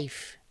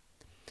safe,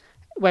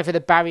 whether the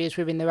barriers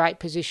were in the right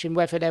position,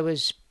 whether there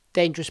was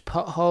dangerous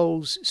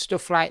potholes,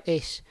 stuff like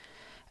this.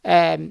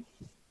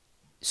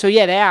 So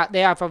yeah,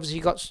 they have obviously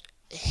got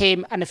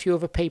him and a few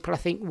other people, I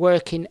think,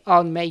 working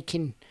on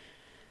making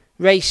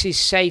races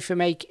safer,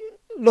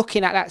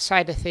 looking at that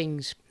side of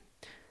things.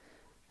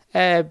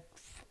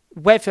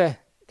 Whether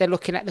they're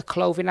looking at the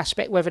clothing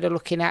aspect, whether they're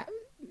looking at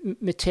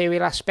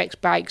material aspects,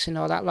 bikes and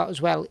all that lot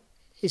as well,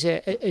 is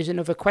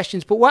another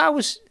question. But what I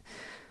was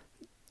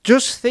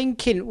just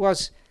thinking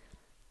was,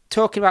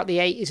 talking about the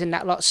 80s and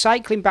that lot,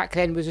 cycling back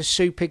then was a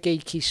super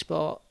geeky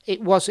sport.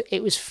 It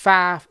was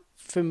far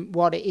from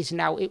what it is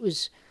now. It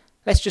was,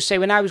 let's just say,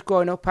 when I was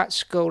growing up at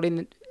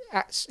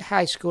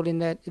high school in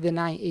the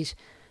 90s,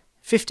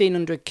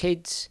 1,500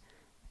 kids.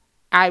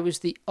 I was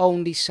the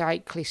only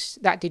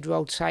cyclist that did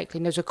road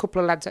cycling. There's a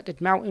couple of lads that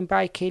did mountain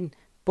biking,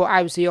 but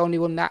I was the only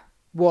one that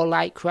wore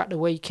lycra at the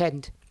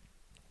weekend.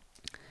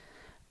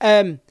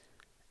 So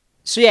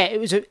yeah, it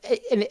was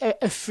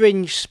a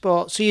fringe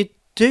sport. So you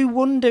do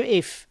wonder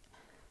if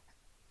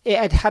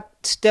it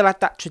still had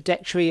that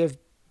trajectory of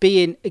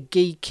being a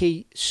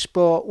geeky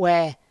sport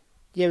where,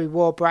 yeah, we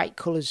wore bright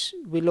colours,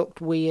 we looked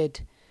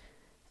weird,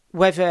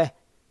 whether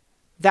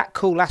that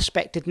cool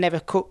aspect had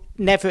never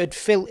had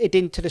filtered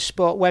into the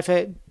sport,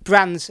 whether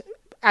brands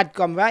had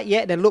gone, right,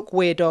 yeah, they look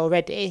weird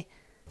already.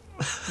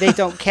 They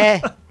don't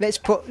care. Let's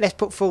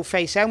put full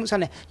face helmets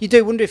on there. You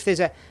do wonder if there's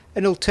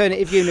an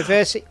alternative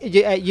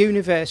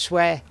universe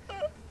where,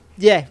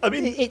 yeah, I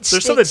mean, it's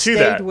there's something to stayed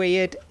that,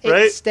 weird.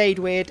 right? It stayed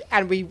weird,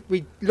 and we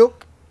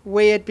look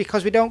weird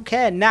because we don't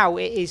care. Now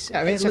it's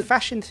a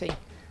fashion thing.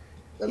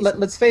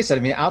 Let's face it.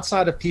 I mean,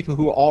 outside of people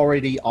who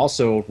already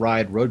also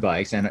ride road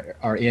bikes and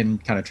are in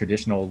kind of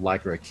traditional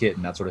Lycra kit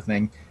and that sort of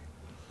thing,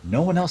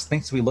 no one else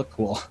thinks we look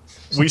cool.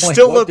 We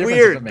still look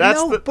weird.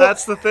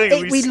 That's the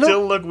thing. We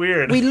still look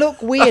weird. We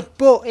look weird,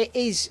 but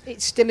it's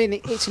still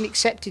it's an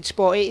accepted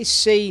sport. It is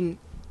seen.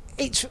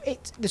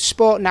 The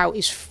sport now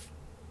is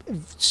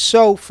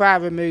so far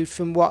removed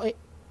from what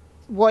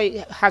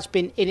it has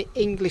been in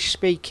English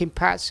speaking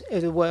parts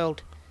of the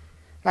world.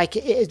 Like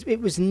it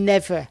was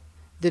never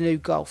the new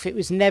Golf. It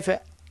was never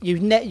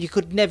you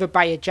could never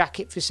buy a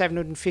jacket for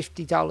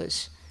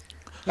 $750.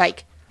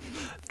 Like,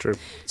 true,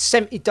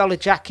 $70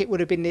 jacket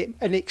would have been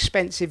an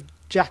expensive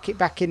jacket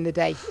back in the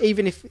day.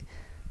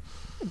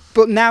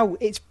 But now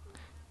it's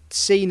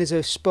seen as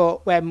a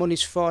sport where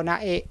money's thrown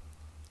at it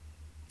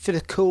for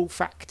the cool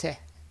factor.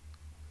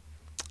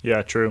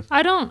 Yeah, true.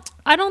 I don't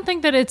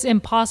think that it's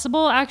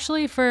impossible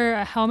actually for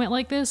a helmet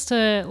like this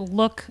to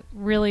look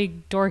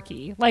really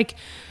dorky. Like,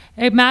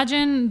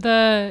 imagine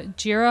the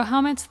Giro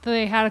helmets that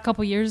they had a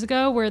couple years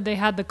ago where they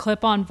had the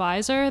clip-on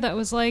visor that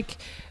was like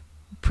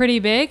pretty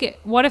big.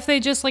 What if they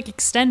just like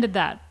extended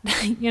that?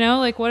 You know,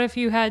 like what if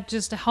you had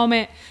just a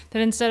helmet that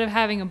instead of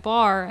having a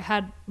bar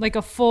had like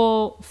a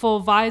full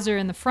visor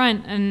in the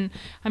front? And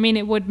I mean,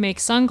 it would make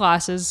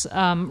sunglasses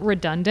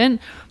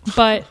redundant,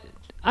 but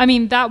I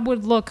mean, that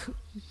would look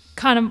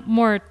kind of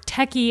more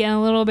techie and a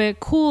little bit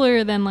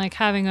cooler than like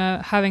having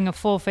a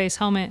full face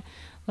helmet.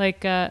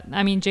 Like,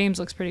 I mean, James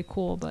looks pretty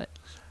cool, but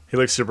he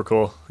looks super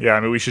cool. Yeah, I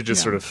mean, we should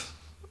just sort of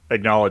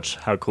acknowledge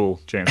how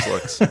cool James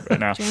looks right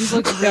now. James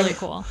looks really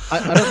cool. I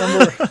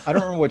don't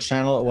remember what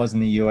channel it was in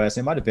the US.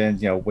 It might have been,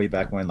 way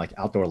back when, like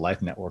Outdoor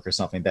Life Network or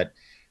something, that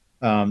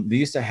they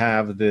used to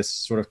have this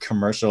sort of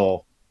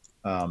commercial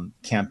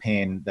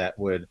campaign that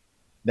would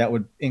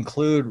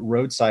include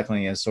road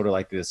cycling as sort of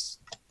like this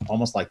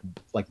almost like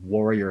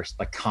warrior,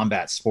 like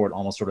combat sport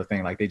almost sort of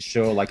thing. Like they'd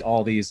show like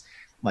all these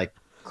like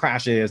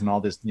crashes and all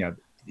this,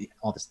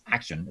 all this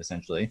action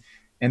essentially.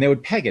 And they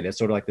would peg it as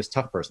sort of like this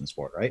tough person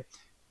sport, right?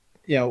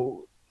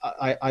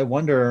 I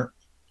wonder,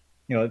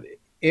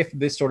 if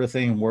this sort of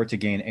thing were to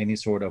gain any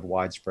sort of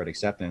widespread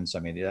acceptance. I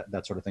mean,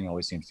 that sort of thing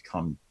always seems to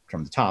come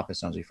from the top,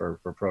 essentially for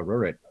pro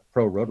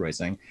road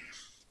racing.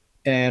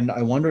 And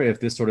I wonder if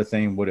this sort of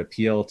thing would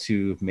appeal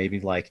to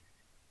maybe like,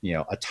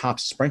 a top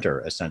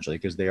sprinter essentially,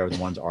 because they are the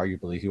ones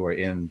arguably who are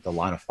in the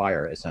line of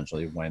fire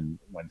essentially when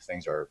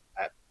things are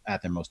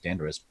at their most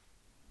dangerous,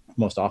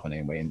 most often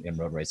anyway in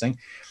road racing.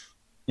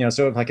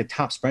 So if like a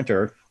top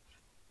sprinter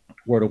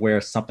were to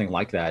wear something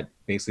like that,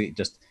 basically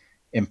just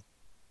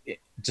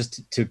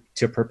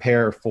to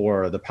prepare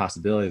for the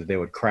possibility that they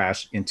would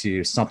crash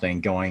into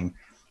something going,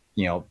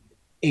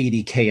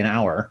 80K an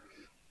hour,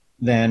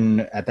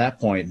 then at that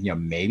point,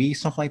 maybe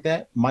something like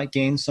that might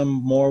gain some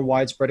more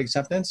widespread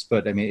acceptance.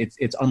 But I mean,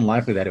 it's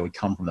unlikely that it would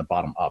come from the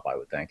bottom up, I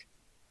would think.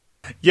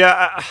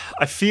 Yeah,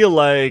 I feel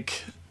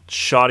like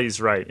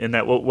Shoddy's right in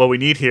that what we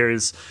need here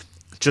is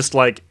just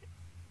like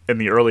in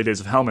the early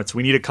days of helmets,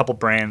 we need a couple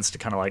brands to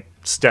kind of like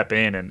step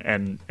in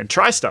and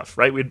try stuff,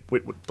 right? We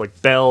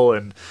like Bell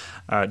and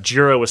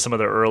Giro with some of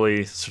the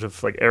early sort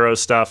of like aero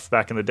stuff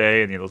back in the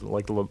day, and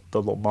like the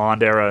Le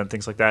Monde era and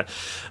things like that.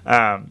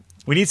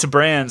 We need some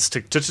brands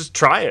to just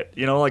try it.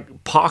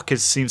 Like POC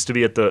seems to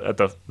be at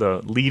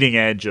the leading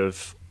edge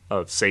of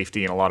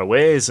safety in a lot of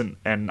ways, and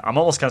I'm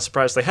almost kind of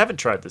surprised they haven't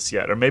tried this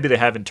yet, or maybe they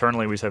have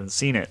internally, we just haven't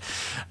seen it.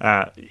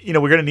 We're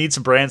going to need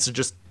some brands to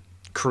just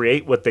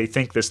create what they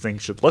think this thing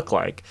should look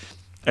like,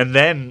 and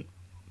then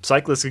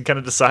cyclists can kind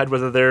of decide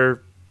whether they're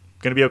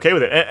going to be okay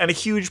with it. And a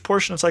huge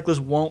portion of cyclists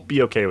won't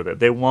be okay with it.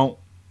 They won't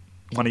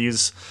want to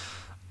use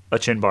a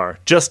chin bar,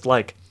 just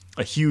like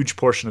a huge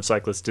portion of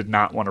cyclists did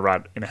not want to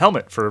ride in a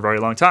helmet for a very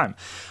long time.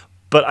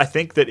 But I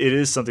think that it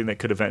is something that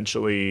could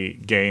eventually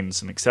gain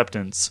some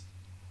acceptance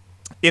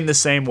in the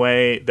same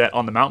way that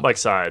on the mountain bike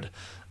side,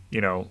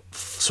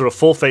 sort of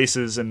full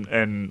faces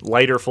and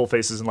lighter full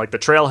faces, and like the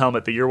trail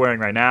helmet that you're wearing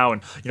right now,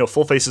 and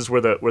full faces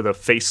where the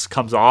face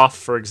comes off,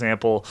 for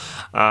example,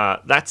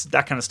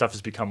 that kind of stuff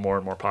has become more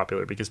and more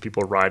popular because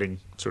people are riding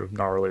sort of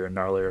gnarlier and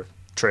gnarlier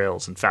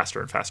trails and faster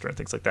and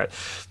things like that.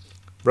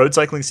 Road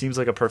cycling seems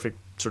like a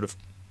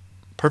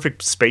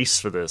perfect space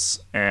for this,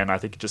 and I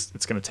think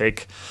it's going to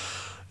take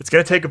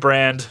a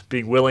brand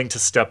being willing to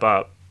step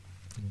up,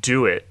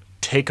 do it,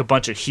 take a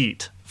bunch of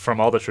heat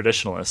from all the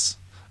traditionalists,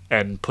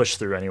 and push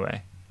through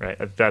anyway, right?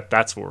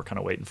 That's what we're kind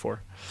of waiting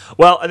for.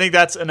 Well, I think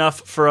that's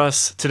enough for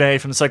us today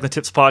from the Cycling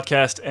Tips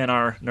podcast and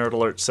our Nerd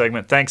Alert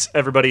segment. Thanks,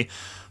 everybody,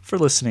 for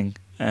listening,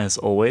 as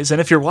always.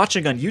 And if you're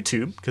watching on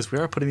YouTube, because we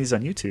are putting these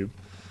on YouTube,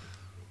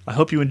 I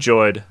hope you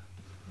enjoyed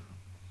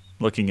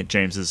looking at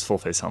James's full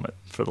face helmet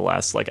for the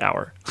last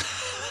hour.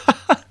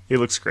 He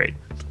looks great.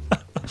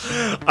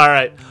 All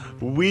right.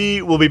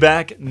 We will be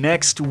back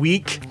next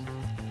week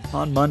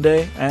on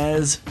Monday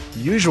as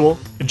usual.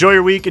 Enjoy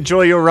your week,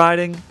 enjoy your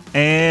riding,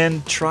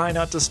 and try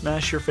not to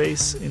smash your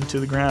face into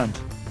the ground.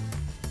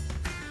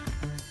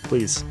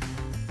 Please.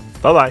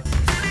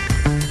 Bye-bye.